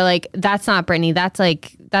people that are that's not Britney. That's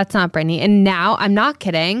not Britney. And now, I'm not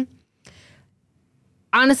kidding.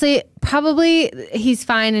 Honestly, probably he's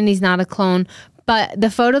fine and he's not a clone. But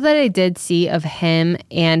the photo that I did see of him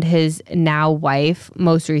and his now wife,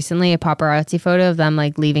 most recently, a paparazzi photo of them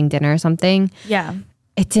leaving dinner or something. Yeah.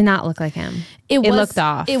 It did not look like him. It looked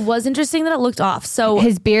off. It was interesting that it looked off. So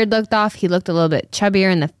his beard looked off. He looked a little bit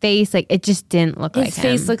chubbier in the face. It just didn't look like him. His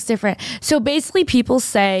face looks different. So basically people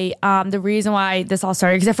say the reason why this all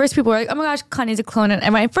started, because at first people were like, oh my gosh, Kanye's a clone.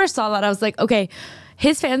 And when I first saw that, I was like, okay,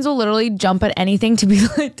 his fans will literally jump at anything to be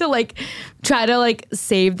try to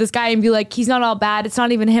save this guy and be like, he's not all bad. It's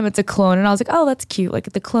not even him. It's a clone. And I was like, oh, that's cute.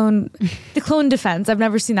 The clone defense. I've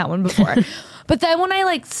never seen that one before. But then when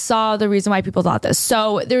I saw the reason why people thought this,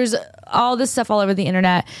 so there's all this stuff all over the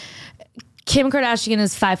internet. Kim Kardashian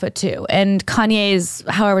is 5'2", and Kanye is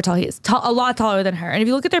however tall he is, a lot taller than her. And if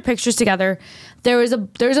you look at their pictures together, there's a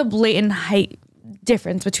blatant height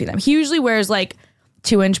difference between them. He usually wears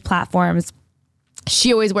 2-inch platforms.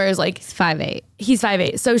 She always wears he's 5'8". He's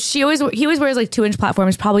 5'8". So he always wears 2-inch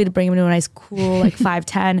platforms, probably to bring him to a nice cool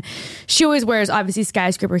 5'10". She always wears obviously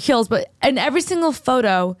skyscraper heels, but in every single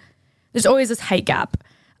photo, there's always this height gap.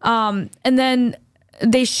 And then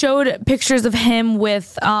they showed pictures of him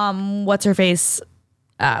with what's her face,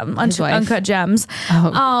 Uncut Gems.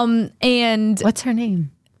 Oh. And what's her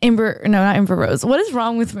name? Not Amber Rose. What is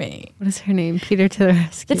wrong with me? What is her name? Peter to the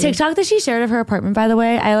rescue. The TikTok that she shared of her apartment, by the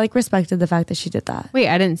way, I respected the fact that she did that. Wait,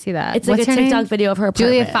 I didn't see that. It's What's a TikTok video of her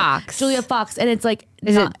apartment. Julia Fox. And it's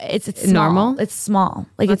it's normal? It's small.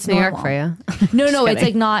 It's New normal. York for you. No,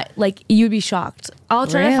 it's not you'd be shocked. I'll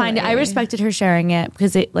try to find it. I respected her sharing it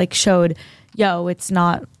because it showed, it's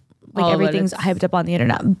not everything's hyped up on the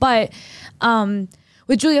internet. But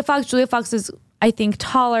with Julia Fox is, I think,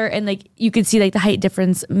 taller, and you could see the height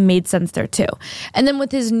difference made sense there too. And then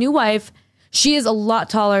with his new wife, she is a lot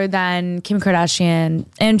taller than Kim Kardashian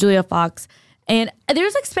and Julia Fox. And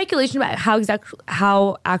there's speculation about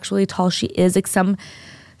how actually tall she is. Some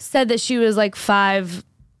said that she was 5'7",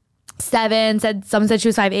 some said she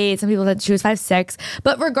was 5'8", some people said she was 5'6".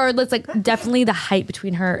 But regardless, definitely the height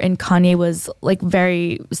between her and Kanye was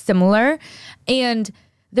very similar. And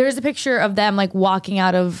there's a picture of them walking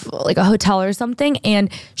out of a hotel or something, and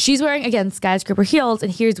she's wearing, again, skyscraper heels, and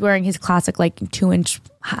he's wearing his classic 2-inch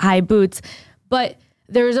high boots. But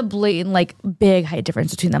there's a blatant big height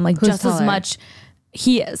difference between them, Who's just taller? as much.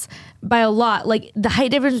 He is by a lot. The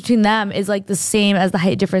height difference between them is the same as the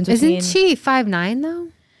height difference between. Isn't she 5'9" though?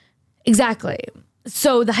 Exactly.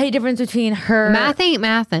 So the height difference between her. Math ain't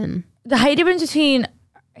mathin'. The height difference between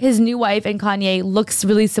his new wife and Kanye looks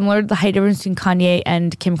really similar to the height difference between Kanye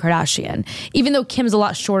and Kim Kardashian, even though Kim's a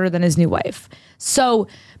lot shorter than his new wife. So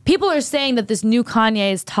people are saying that this new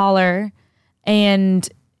Kanye is taller and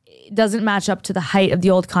doesn't match up to the height of the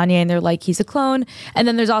old Kanye, and they're he's a clone. And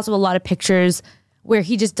then there's also a lot of pictures where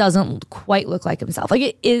he just doesn't quite look like himself.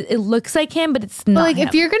 It looks like him, but it's not him.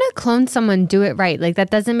 If you're gonna clone someone, do it right. That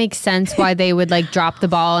doesn't make sense why they would drop the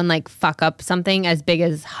ball and fuck up something as big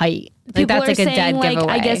as height. People that's are a dead saying,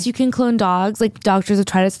 giveaway. I guess you can clone dogs. Doctors have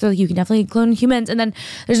tried it, so you can definitely clone humans. And then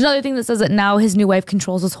there's another thing that says that now his new wife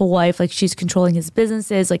controls his whole life. She's controlling his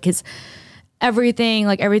businesses, his everything.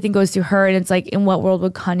 Everything goes through her. And it's in what world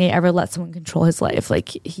would Kanye ever let someone control his life?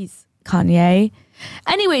 He's Kanye.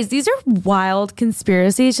 Anyways, these are wild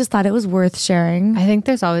conspiracies. Just thought it was worth sharing. I think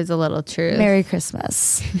there's always a little truth. Merry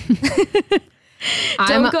Christmas.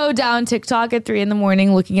 Don't go down TikTok at 3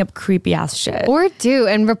 a.m. looking up creepy ass shit. Or do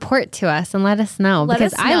and report to us and let us know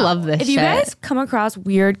because I love this If shit. you guys come across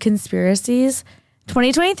weird conspiracies,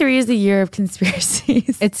 2023 is the year of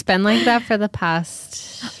conspiracies. It's been like that for the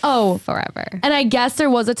past forever. And I guess there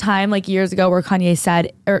was a time like years ago where Kanye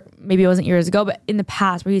said, or maybe it wasn't years ago, but in the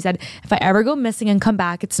past where he said, if I ever go missing and come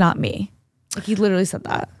back, it's not me. Like he literally said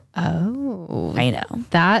that. Oh. I know.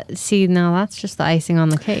 Now that's just the icing on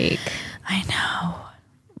the cake. I know.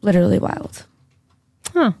 Literally wild.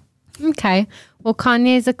 Huh. Okay. Well,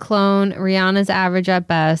 Kanye's a clone. Rihanna's average at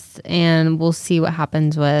best. And we'll see what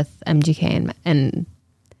happens with MGK and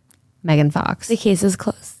Megan Fox. The case is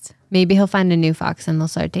closed. Maybe he'll find a new Fox and they'll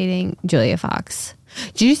start dating Julia Fox.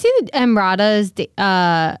 Did you see that Emrata's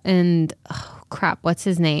what's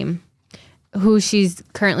his name? Who she's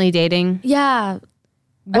currently dating? Yeah.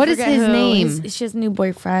 What is his name? She has a new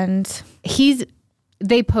boyfriend.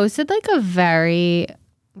 They posted like a very,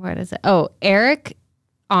 what is it? Oh, Eric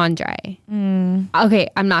Andre. Okay,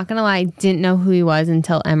 I'm not gonna lie, didn't know who he was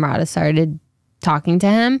until Emrata started talking to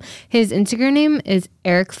him. His Instagram name is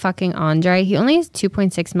Eric fucking Andre. He only has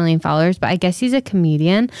 2.6 million followers, but I guess he's a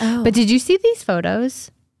comedian. Oh. But did you see these photos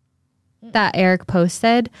that Eric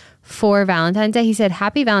posted for Valentine's Day? He said,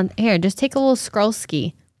 "Happy Valentine." Here, just take a little scroll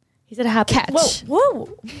ski. He said, "Happy catch." Whoa!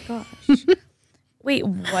 Oh my gosh! Wait,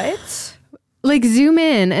 what? Like zoom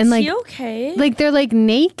in and like, is he okay? like they're like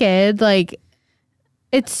naked. Like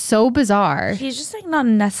it's so bizarre. He's just like not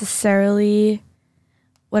necessarily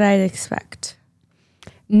what I'd expect.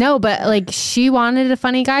 No, but like she wanted a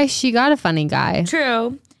funny guy. She got a funny guy.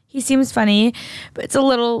 True. He seems funny, but it's a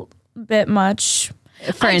little bit much.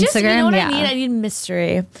 For Instagram, you know what yeah. I need? I need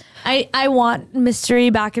mystery. I want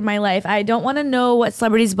mystery back in my life. I don't want to know what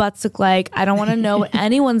celebrities' butts look like. I don't want to know what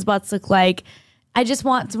anyone's butts look like. I just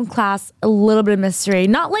want some class, a little bit of mystery.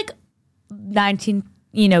 Not like 15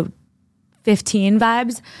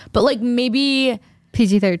 vibes, but like maybe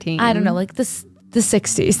PG-13. I don't know, like the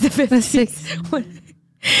 60s, the 50s.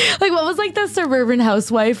 Like what was like the suburban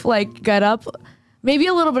housewife like get up? Maybe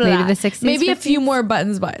a little bit of Maybe that. the 60s, Maybe 50s? a few more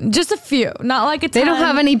buttons button. Just a few. Not like a ton. They don't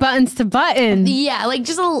have any buttons to button. Yeah, like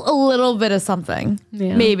just a little bit of something.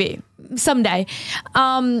 Yeah. Maybe. Someday.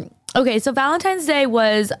 Okay, so Valentine's Day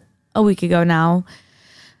was a week ago now.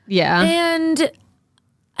 Yeah. And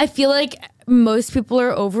I feel like most people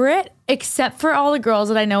are over it, except for all the girls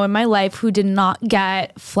that I know in my life who did not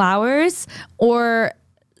get flowers or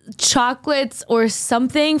chocolates or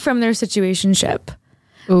something from their situationship.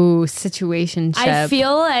 Ooh, situationship. I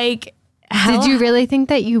feel like Did you really think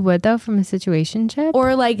that you would though from a situationship?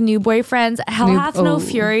 or like new boyfriends. Hell hath no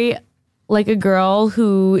fury like a girl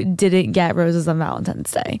who didn't get roses on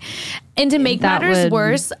Valentine's Day. And to make matters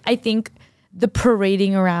worse, I think the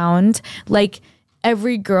parading around, like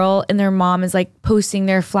every girl and their mom is like posting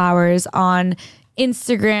their flowers on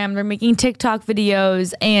Instagram. They're making TikTok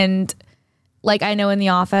videos, and like I know in the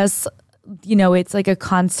office, it's like a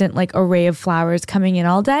constant like array of flowers coming in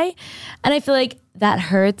all day. And I feel like that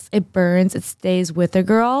hurts, it burns, it stays with a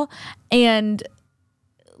girl. And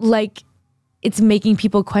like it's making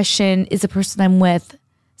people question, is the person I'm with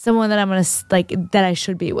someone that I'm going to like, that I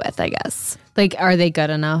should be with, I guess. Like, are they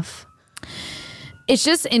good enough? It's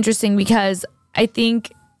just interesting because I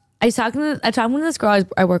think I was talking to this girl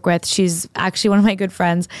I work with. She's actually one of my good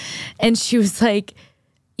friends. And she was like,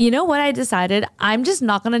 you know what I decided? I'm just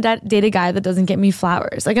not going to date a guy that doesn't get me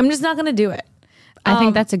flowers. Like, I'm just not going to do it. I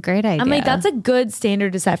think that's a great idea. I'm like, that's a good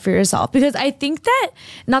standard to set for yourself, because I think that,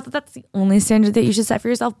 not that that's the only standard that you should set for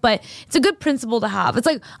yourself, but it's a good principle to have. It's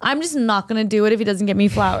like, I'm just not going to do it if he doesn't get me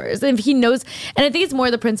flowers. And if he knows, and I think it's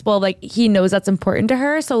more the principle of like, he knows that's important to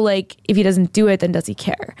her. So like, if he doesn't do it, then does he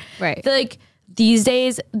care? Right. I feel like these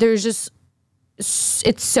days, there's just,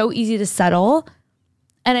 it's so easy to settle.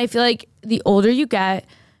 And I feel like the older you get,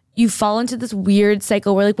 you fall into this weird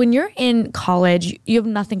cycle where like when you're in college, you have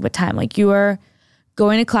nothing but time. Like you are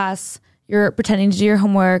going to class, you're pretending to do your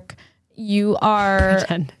homework, you are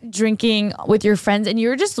drinking with your friends, and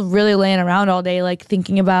you're just really laying around all day like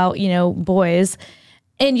thinking about, boys.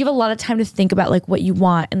 And you have a lot of time to think about like what you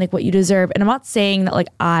want and like what you deserve. And I'm not saying that like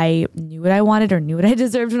I knew what I wanted or knew what I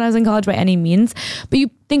deserved when I was in college by any means, but you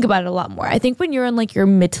think about it a lot more. I think when you're in like your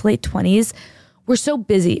mid to late 20s, we're so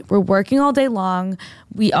busy. We're working all day long.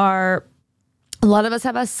 A lot of us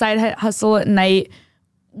have a side hustle at night.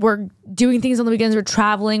 We're doing things on the weekends. We're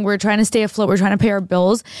traveling. We're trying to stay afloat. We're trying to pay our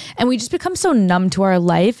bills. And we just become so numb to our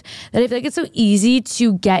life that I feel like it's so easy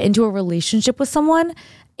to get into a relationship with someone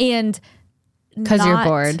and because you're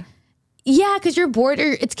bored. Yeah, because you're bored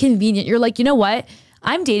or it's convenient. You're like, you know what?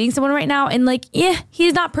 I'm dating someone right now and like, yeah,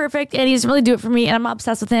 he's not perfect and he doesn't really do it for me and I'm not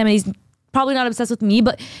obsessed with him and he's probably not obsessed with me,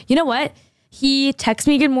 but you know what? He texts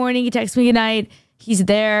me good morning. He texts me good night. He's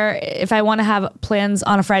there. If I want to have plans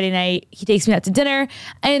on a Friday night, he takes me out to dinner.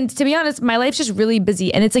 And to be honest, my life's just really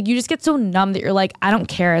busy. And it's like, you just get so numb that you're like, I don't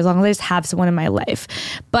care as long as I just have someone in my life.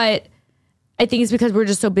 But I think it's because we're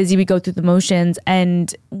just so busy. We go through the motions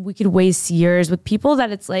and we could waste years with people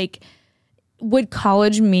that it's like, would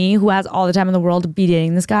college me, who has all the time in the world, be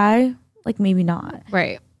dating this guy? Like, maybe not.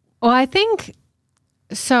 Right. Well, I think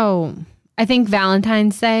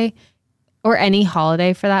Valentine's Day, or any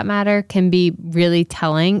holiday for that matter, can be really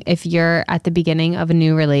telling if you're at the beginning of a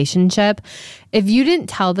new relationship. If you didn't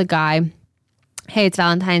tell the guy, hey, it's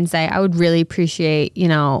Valentine's Day, I would really appreciate,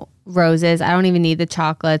 roses. I don't even need the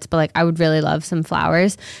chocolates, but like I would really love some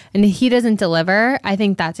flowers. And he doesn't deliver. I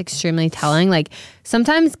think that's extremely telling. Like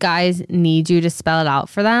sometimes guys need you to spell it out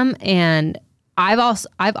for them. And I've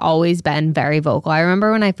always been very vocal. I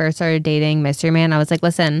remember when I first started dating Mystery Man, I was like,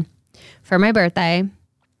 listen, for my birthday,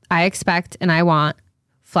 I expect and I want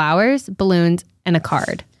flowers, balloons, and a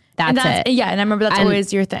card. That's it. Yeah, and I remember that's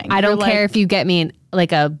always your thing. I don't care if you get me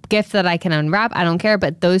like a gift that I can unwrap. I don't care.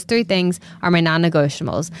 But those 3 things are my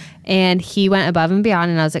non-negotiables. And he went above and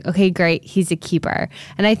beyond. And I was like, okay, great. He's a keeper.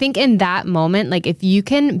 And I think in that moment, like if you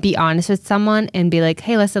can be honest with someone and be like,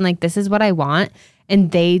 hey, listen, like this is what I want.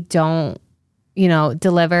 And they don't,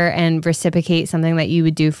 deliver and reciprocate something that you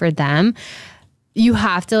would do for them, you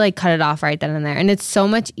have to like cut it off right then and there. And it's so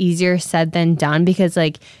much easier said than done because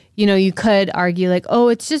like, you could argue like, oh,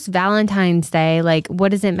 it's just Valentine's Day. Like,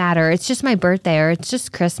 what does it matter? It's just my birthday or it's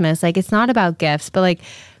just Christmas. Like, it's not about gifts. But like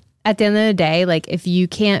at the end of the day, like if you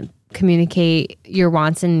can't communicate your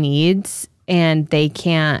wants and needs and they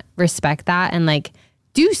can't respect that and like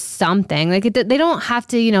do something, like they don't have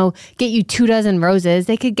to, get you 24 roses.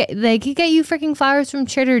 They could get you freaking flowers from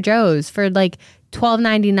Trader Joe's for like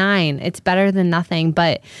 $12.99. It's better than nothing.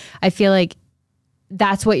 But I feel like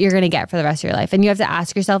that's what you're going to get for the rest of your life. And you have to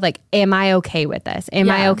ask yourself, like, am I okay with this? Am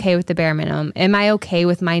I okay with the bare minimum? Am I okay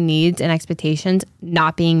with my needs and expectations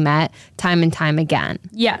not being met time and time again?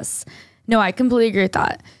 Yes. No, I completely agree with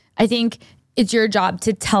that. I think it's your job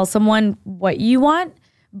to tell someone what you want,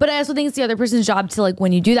 but I also think it's the other person's job to, like,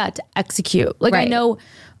 when you do that, to execute. Like, right. I know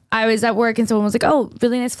I was at work and someone was like, oh,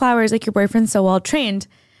 really nice flowers. Like, your boyfriend's so well trained,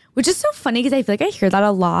 which is so funny because I feel like I hear that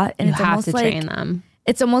a lot. And you have to train them.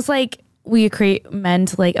 It's almost like we create men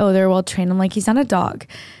to like, oh, they're well trained. I'm like, he's not a dog.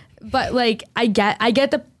 But like, I guess I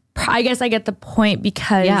get the point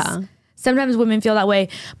because sometimes women feel that way.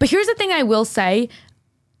 But here's the thing I will say.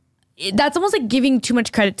 That's almost like giving too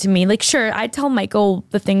much credit to me. Like, sure, I tell Michael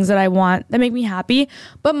the things that I want that make me happy.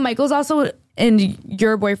 But Michael's also, and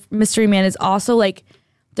your Mystery Man is also like,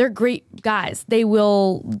 they're great guys.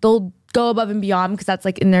 They'll go above and beyond because that's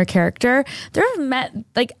like in their character. They're met,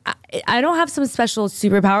 like, I don't have some special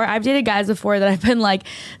superpower. I've dated guys before that I've been like,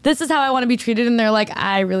 this is how I want to be treated. And they're like,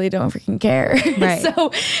 I really don't freaking care. Right.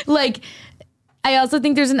 So like, I also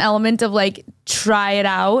think there's an element of like, try it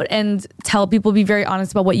out and tell people, be very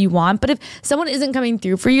honest about what you want. But if someone isn't coming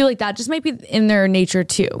through for you, like that just might be in their nature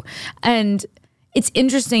too. And it's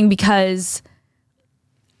interesting because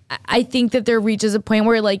I think that there reaches a point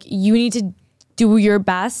where like, you need to do your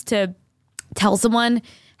best to tell someone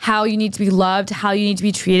how you need to be loved, how you need to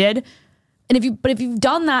be treated. And if you've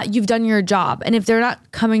done that, you've done your job. And if they're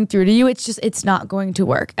not coming through to you, it's not going to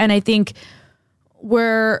work. And I think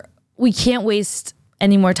we can't waste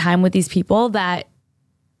any more time with these people that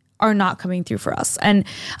are not coming through for us. And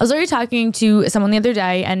I was already talking to someone the other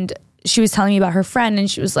day and she was telling me about her friend and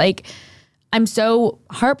she was like, I'm so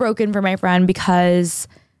heartbroken for my friend because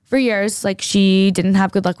for years, like she didn't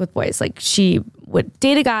have good luck with boys. Like she would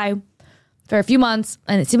date a guy for a few months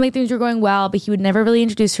and it seemed like things were going well, but he would never really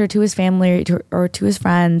introduce her to his family or to his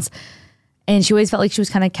friends. And she always felt like she was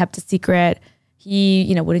kind of kept a secret.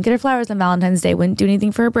 He, wouldn't get her flowers on Valentine's Day, wouldn't do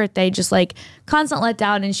anything for her birthday, just like constant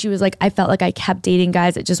letdown. And she was like, I felt like I kept dating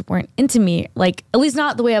guys that just weren't into me, like at least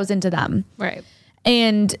not the way I was into them. Right.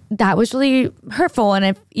 And that was really hurtful.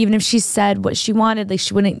 And even if she said what she wanted, like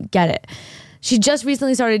she wouldn't get it. She just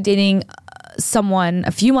recently started dating someone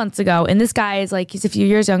a few months ago. And this guy is like, he's a few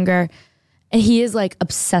years younger. And he is like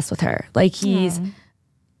obsessed with her. Like he's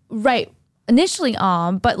right initially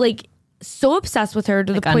but like so obsessed with her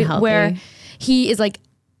to the point where he is like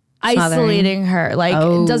isolating her. Like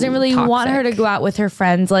doesn't really want her to go out with her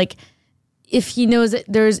friends. Like if he knows that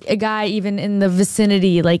there's a guy even in the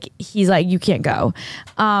vicinity, like he's like, you can't go.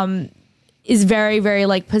 Is very, very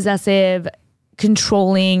like possessive,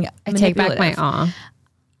 controlling. I take back my awe.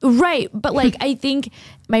 Right. But like, I think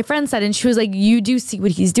my friend said, and she was like, you do see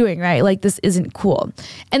what he's doing, right? Like, this isn't cool.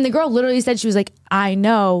 And the girl literally said, she was like, I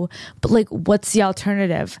know, but like, what's the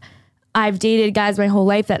alternative? I've dated guys my whole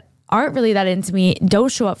life that aren't really that into me,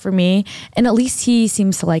 don't show up for me, and at least he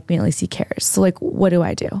seems to like me, at least he cares. So like, what do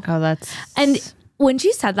I do? Oh, that's... And when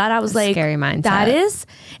she said that, I was like, scary mindset.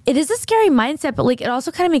 It is a scary mindset, but like, it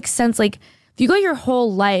also kind of makes sense. Like, if you go your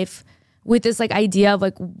whole life with this like idea of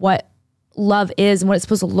like what love is and what it's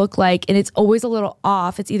supposed to look like, and it's always a little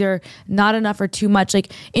off, it's either not enough or too much.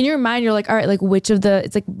 Like in your mind, you're like, all right, like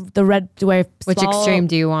it's like the red, which extreme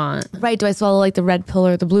do you want? Right. Do I swallow like the red pill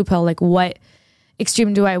or the blue pill? Like what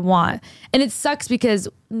extreme do I want? And it sucks because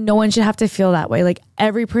no one should have to feel that way. Like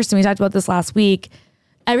every person, we talked about this last week,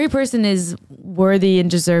 every person is worthy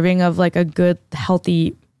and deserving of like a good,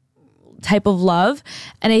 healthy type of love.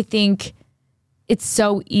 And I think it's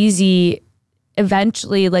so easy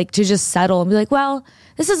eventually like to just settle and be like, well,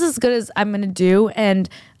 this is as good as I'm going to do. And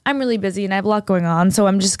I'm really busy and I have a lot going on. So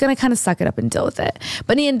I'm just going to kind of suck it up and deal with it.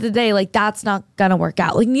 But at the end of the day, like that's not going to work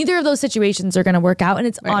out. Like neither of those situations are going to work out. And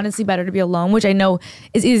it's honestly better to be alone, which I know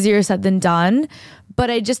is easier said than done. But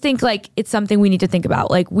I just think like it's something we need to think about.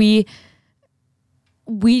 Like we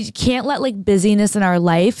can't let like busyness in our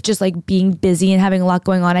life, just like being busy and having a lot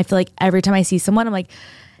going on. I feel like every time I see someone, I'm like,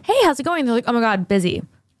 hey, how's it going? They're like, oh my God, busy.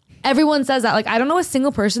 Everyone says that. Like, I don't know a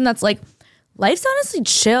single person that's like, life's honestly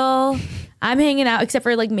chill. I'm hanging out, except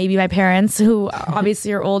for like maybe my parents who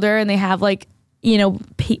obviously are older and they have like, you know,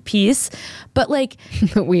 peace. But like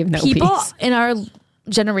we have no people peace. In our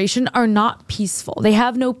generation are not peaceful. They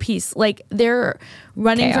have no peace. Like they're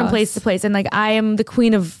running from place to place. And like, I am the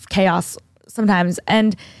queen of chaos sometimes.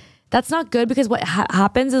 And that's not good because what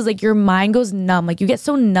happens is like your mind goes numb. Like you get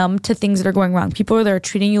so numb to things that are going wrong. People that are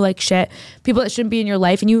treating you like shit, people that shouldn't be in your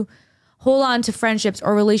life, and you hold on to friendships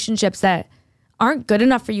or relationships that aren't good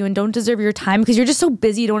enough for you and don't deserve your time because you're just so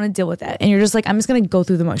busy you don't want to deal with it. And you're just like, I'm just going to go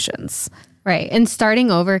through the motions. Right. And starting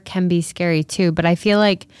over can be scary too. But I feel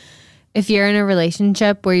like if you're in a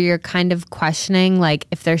relationship where you're kind of questioning like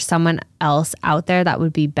if there's someone else out there that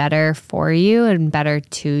would be better for you and better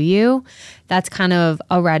to you, that's kind of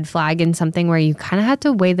a red flag and something where you kind of have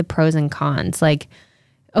to weigh the pros and cons. Like,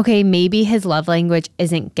 okay, maybe his love language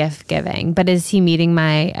isn't gift giving, but is he meeting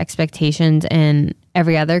my expectations in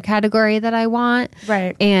every other category that I want?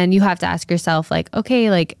 Right. And you have to ask yourself like, okay,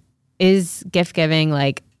 like is gift giving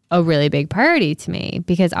like a really big priority to me?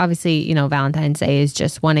 Because obviously, you know, Valentine's Day is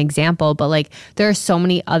just one example, but like there are so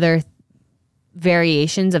many other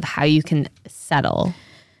variations of how you can settle.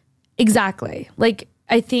 Exactly. Like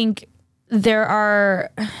I think there's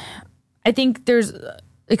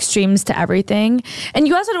extremes to everything. And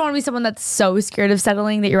you also don't want to be someone that's so scared of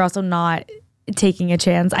settling that you're also not taking a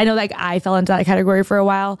chance. I know like I fell into that category for a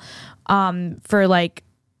while, for like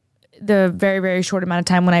the very, very short amount of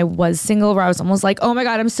time when I was single, where I was almost like, oh my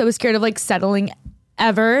God, I'm so scared of like settling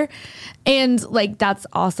ever. And like, that's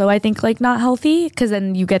also, I think like not healthy, because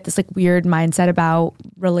then you get this like weird mindset about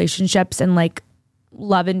relationships and like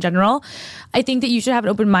love in general. I think that you should have an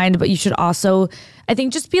open mind, but you should also, I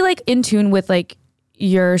think, just be like in tune with like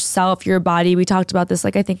yourself, your body. We talked about this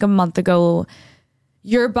like I think a month ago.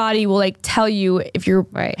 Your body will like tell you if you're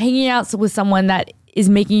hanging out with someone that is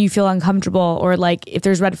making you feel uncomfortable or like if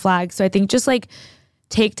there's red flags. So I think just like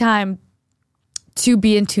take time to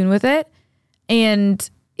be in tune with it. And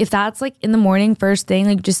if that's like in the morning, first thing,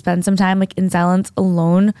 like just spend some time like in silence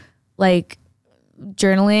alone, like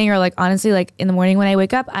journaling, or like honestly, like in the morning when I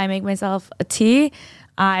wake up, I make myself a tea.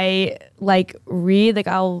 I like read, like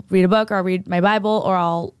I'll read a book or I'll read my Bible or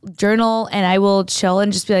I'll journal, and I will chill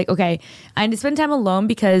and just be like, okay, I need to spend time alone,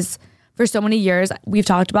 because for so many years, we've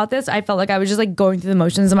talked about this, I felt like I was just like going through the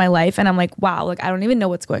motions of my life, and I'm like, wow, like I don't even know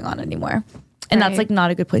what's going on anymore. And that's like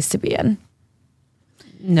not a good place to be in.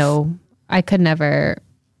 No, I could never.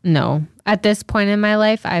 No. At this point in my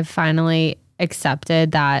life, I've finally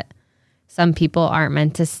accepted that some people aren't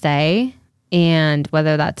meant to stay, and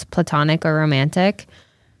whether that's platonic or romantic,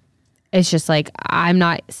 it's just like I'm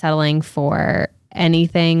not settling for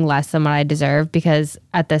anything less than what I deserve, because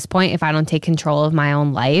at this point, if I don't take control of my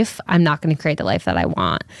own life, I'm not going to create the life that I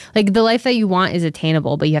want. Like the life that you want is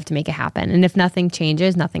attainable, but you have to make it happen. And if nothing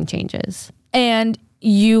changes, nothing changes. And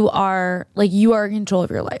you are in control of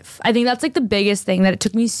your life. I think that's like the biggest thing that it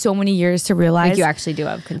took me so many years to realize. Like you actually do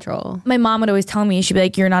have control. My mom would always tell me, she'd be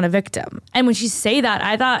like, you're not a victim. And when she say that,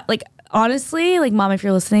 I thought like, honestly, like, Mom, if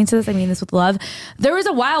you're listening to this, I mean this with love. There was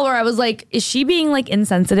a while where I was like, is she being like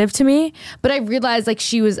insensitive to me? But I realized like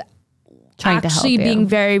she was trying to help you, being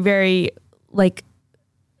very, very like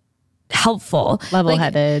helpful,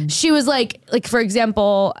 level-headed. Like, she was like for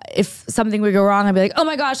example, if something would go wrong, I'd be like, oh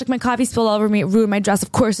my gosh, like my coffee spilled all over me, it ruined my dress.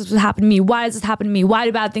 Of course this would happen to me. Why does this happen to me? Why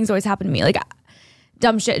do bad things always happen to me? Like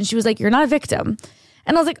dumb shit. And she was like, you're not a victim.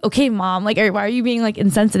 And I was like, okay, mom, like, why are you being like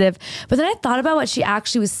insensitive? But then I thought about what she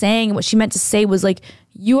actually was saying. And what she meant to say was like,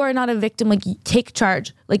 you are not a victim. Like, you take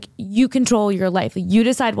charge. Like, you control your life. Like, you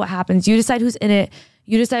decide what happens. You decide who's in it.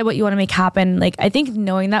 You decide what you want to make happen. Like, I think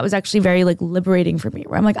knowing that was actually very like liberating for me,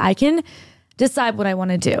 where I'm like, I can decide what I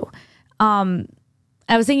want to do.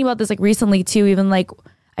 I was thinking about this like recently too, even like,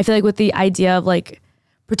 I feel like with the idea of like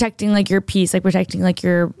protecting like your peace, like protecting like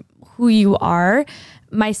your, who you are.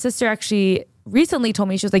 My sister actually recently told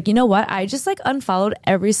me, she was like, you know what? I just like unfollowed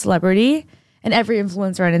every celebrity and every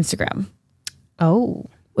influencer on Instagram. Oh,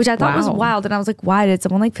 which I thought was wild. And I was like, why did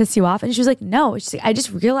someone like piss you off? And she was like, no, she's like, I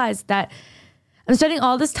just realized that I'm spending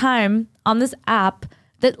all this time on this app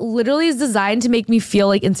that literally is designed to make me feel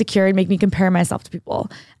like insecure and make me compare myself to people.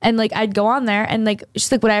 And like, I'd go on there and like,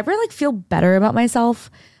 she's like, would I ever like feel better about myself?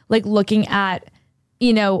 Like looking at,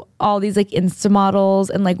 you know, all these like Insta models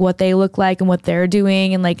and like what they look like and what they're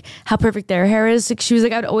doing and like how perfect their hair is. Like, she was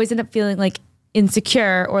like, I would always end up feeling like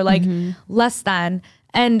insecure or like less than.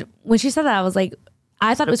 And when she said that, I was like,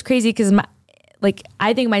 I thought it was crazy because like,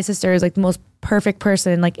 I think my sister is like the most perfect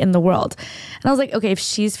person like in the world. And I was like, okay, if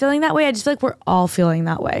she's feeling that way, I just feel like we're all feeling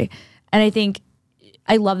that way. And I think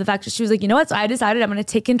I love the fact that she was like, you know what? So I decided I'm going to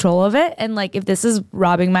take control of it. And like, if this is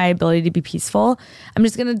robbing my ability to be peaceful, I'm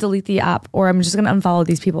just going to delete the app or I'm just going to unfollow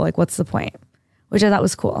these people. Like, what's the point? Which I thought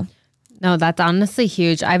was cool. No, that's honestly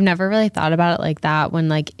huge. I've never really thought about it like that, when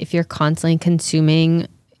like, if you're constantly consuming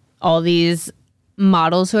all these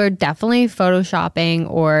models who are definitely photoshopping,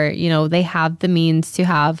 or you know, they have the means to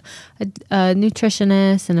have a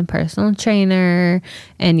nutritionist and a personal trainer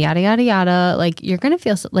and yada yada yada, like you're gonna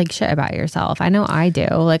feel like shit about yourself. I know I do.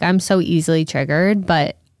 Like, I'm so easily triggered,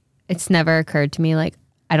 but it's never occurred to me like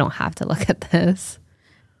I don't have to look at this.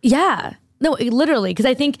 Yeah. No, literally, because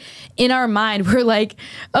I think in our mind we're like,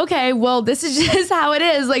 okay, well, this is just how it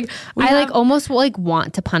is. Like, I like almost like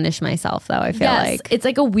want to punish myself, though. I feel like it's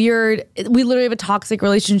like a weird. We literally have a toxic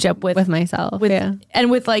relationship with myself, and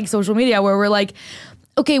with like social media, where we're like,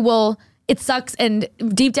 okay, well, it sucks, and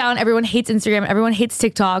deep down, everyone hates Instagram, everyone hates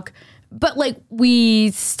TikTok, but like we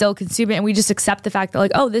still consume it, and we just accept the fact that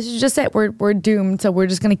like, oh, this is just it. We're doomed, so we're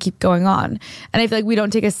just gonna keep going on. And I feel like we don't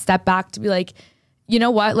take a step back to be like, you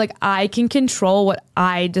know what? Like, I can control what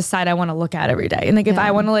I decide I want to look at every day. And like, if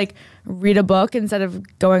I want to like read a book instead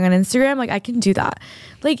of going on Instagram, like I can do that.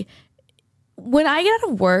 Like, when I get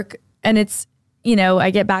out of work and it's, you know, I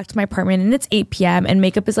get back to my apartment and it's 8 p.m. and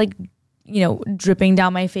makeup is like, you know, dripping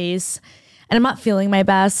down my face and I'm not feeling my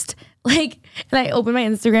best. Like, and I open my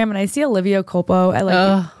Instagram and I see Olivia Culpo at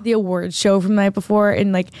like the awards show from the night before,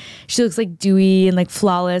 and like she looks like dewy and like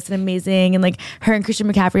flawless and amazing, and like her and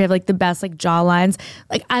Christian McCaffrey have like the best like jaw lines.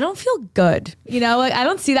 Like, I don't feel good, you know? Like, I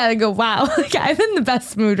don't see that and go, wow, like I'm in the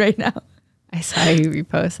best mood right now. I saw you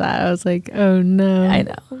repost that. I was like, oh no. I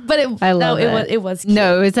know, but it was cute.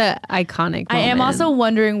 No, it was an iconic moment. I am also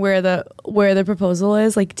wondering where the proposal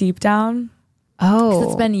is, like deep down. Oh,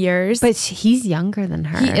 it's been years. But he's younger than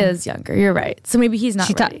her. He is younger. You're right. So maybe he's not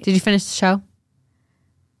ready. Did you finish the show?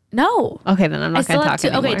 No. Okay, then I'm not going to talk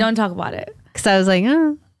anymore. Okay, don't talk about it. Because I was like,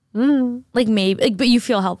 like maybe, like, but you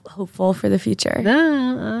feel hopeful for the future. I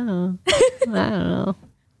don't know.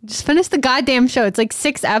 Just finish the goddamn show. It's like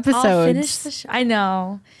 6 episodes. I'll finish the show. I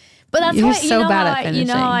know, but that's You're why so bad at finishing.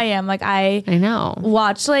 You know how I am. Like I know.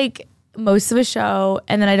 Watch like most of a show,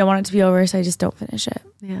 and then I don't want it to be over, so I just don't finish it.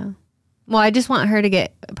 Yeah. Well, I just want her to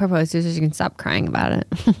get proposed to so she can stop crying about it.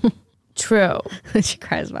 True. She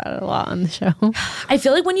cries about it a lot on the show. I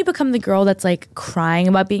feel like when you become the girl that's like crying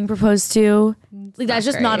about being proposed to, like that's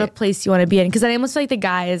just not a place you want to be in. Because I almost feel like the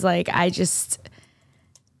guy is like, it's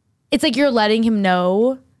like you're letting him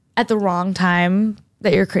know at the wrong time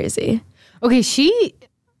that you're crazy. Okay, she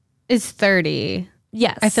is 30.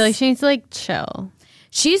 Yes. I feel like she needs to like chill.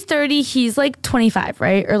 She's 30. He's like 25,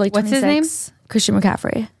 right? Or like 26. What's his name? Christian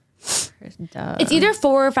McCaffrey. Duh. It's either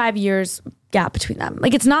 4 or 5 years gap between them.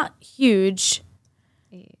 Like, it's not huge.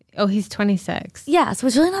 Oh, he's 26. Yeah, so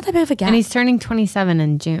it's really not that big of a gap. And he's turning 27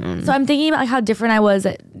 in June. So I'm thinking about like, how different I was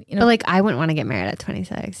at, you know. But like, I wouldn't want to get married at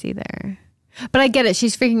 26 either. But I get it.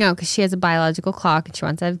 She's freaking out because she has a biological clock and she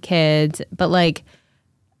wants to have kids. But like,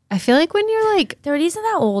 I feel like when you're like 30 isn't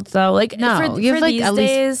that old though. Like, no, you have like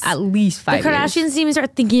these at least 5 years. The Kardashians didn't even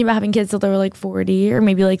start thinking about having kids till they were like 40 or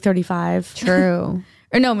maybe like 35. True.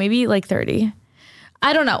 Or no, maybe like 30.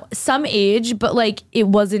 I don't know. Some age, but like it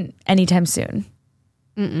wasn't anytime soon.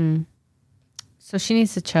 So she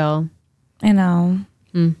needs to chill. I know.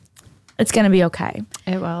 It's going to be okay.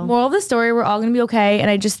 It will. Moral of the story, we're all going to be okay. And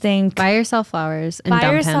I just think... Buy yourself flowers and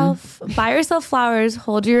dump him. Buy yourself flowers.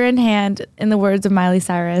 Hold your in hand, in the words of Miley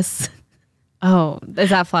Cyrus. Oh,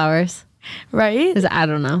 is that flowers? Right? I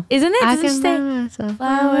don't know. Isn't it? I Doesn't she can say, buy myself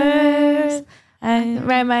flowers, I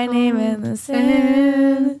write my name in the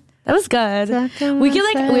sand. That was good. We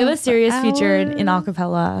have a serious future in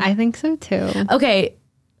acapella. I think so too. Okay,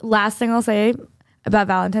 last thing I'll say about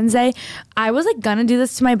Valentine's Day. I was like gonna do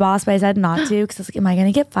this to my boss, but I said not to because I was like, am I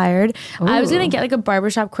gonna get fired? I was gonna get like a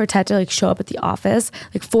barbershop quartet to like show up at the office,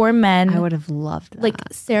 like 4 men. I would have loved that. Like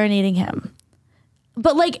serenading him.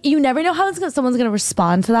 But like you never know how someone's gonna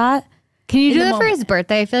respond to that. Can you do that for his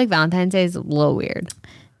birthday? I feel like Valentine's Day is a little weird.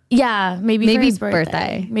 Yeah, maybe for his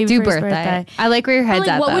birthday. Maybe do for his birthday. I like where your head's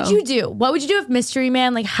at. What would you do? What would you do if Mystery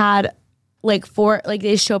Man like had like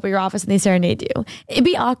they show up at your office and they serenade you? It'd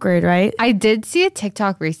be awkward, right? I did see a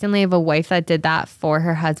TikTok recently of a wife that did that for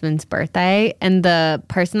her husband's birthday, and the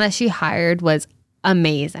person that she hired was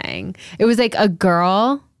amazing. It was like a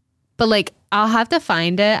girl, but like I'll have to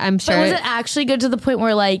find it. I'm sure. But was it actually good to the point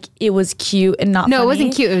where like it was cute and not No, funny? it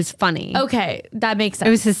wasn't cute. It was funny. Okay, that makes sense.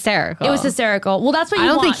 It was hysterical. It was hysterical. Well, that's what you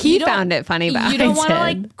want. I don't think he found it funny, but you don't want to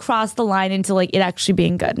like cross the line into like it actually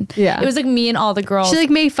being good. Yeah. It was like me and all the girls. She like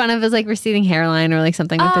made fun of his like receding hairline or like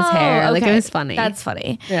something with his hair. Okay. Like it was funny. That's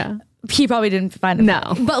funny. Yeah. He probably didn't find it No.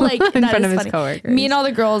 funny. But like In that front is of his funny. coworkers. Me and all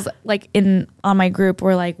the girls like on my group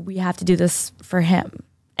were like, we have to do this for him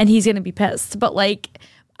and he's gonna be pissed. But like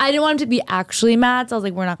I didn't want him to be actually mad, so I was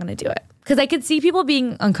like, we're not gonna do it. Because I could see people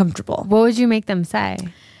being uncomfortable. What would you make them say?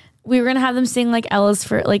 We were gonna have them sing like Ella's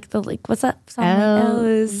for like the like what's that song?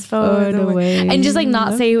 Ella's for the way. And just like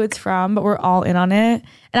not say who it's from, but we're all in on it.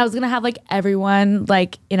 And I was gonna have like everyone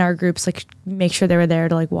like in our groups like make sure they were there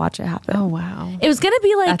to like watch it happen. Oh wow. It was gonna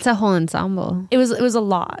be like That's a whole ensemble. it was a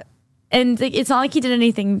lot. And like, it's not like he did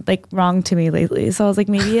anything like wrong to me lately. So I was like,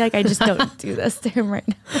 maybe like I just don't do this to him right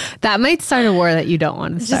now. That might start a war that you don't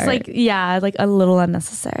want to start. Just like, yeah, like a little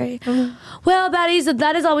unnecessary. Well, baddies,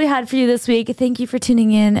 that is all we had for you this week. Thank you for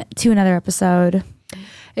tuning in to another episode.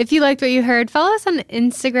 If you liked what you heard, follow us on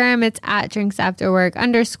Instagram. It's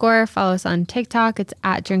 @drinksafterwork_. Follow us on TikTok. It's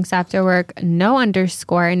 @drinksafterwork, no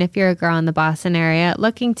underscore. And if you're a girl in the Boston area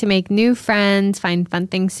looking to make new friends, find fun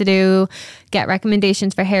things to do, get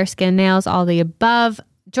recommendations for hair, skin, nails, all the above,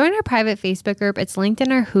 join our private Facebook group. It's linked in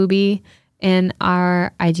our Hoobie in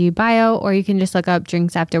our IG bio, or you can just look up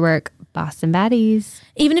Drinks After Work Boston Baddies.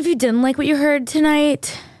 Even if you didn't like what you heard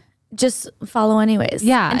tonight, just follow anyways.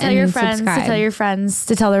 Yeah, and tell your and friends subscribe. to tell your friends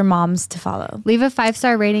to tell their moms to follow. Leave a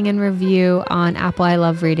 5-star rating and review on Apple. I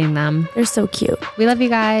love reading them. They're so cute. We love you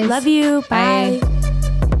guys. Love you. Bye.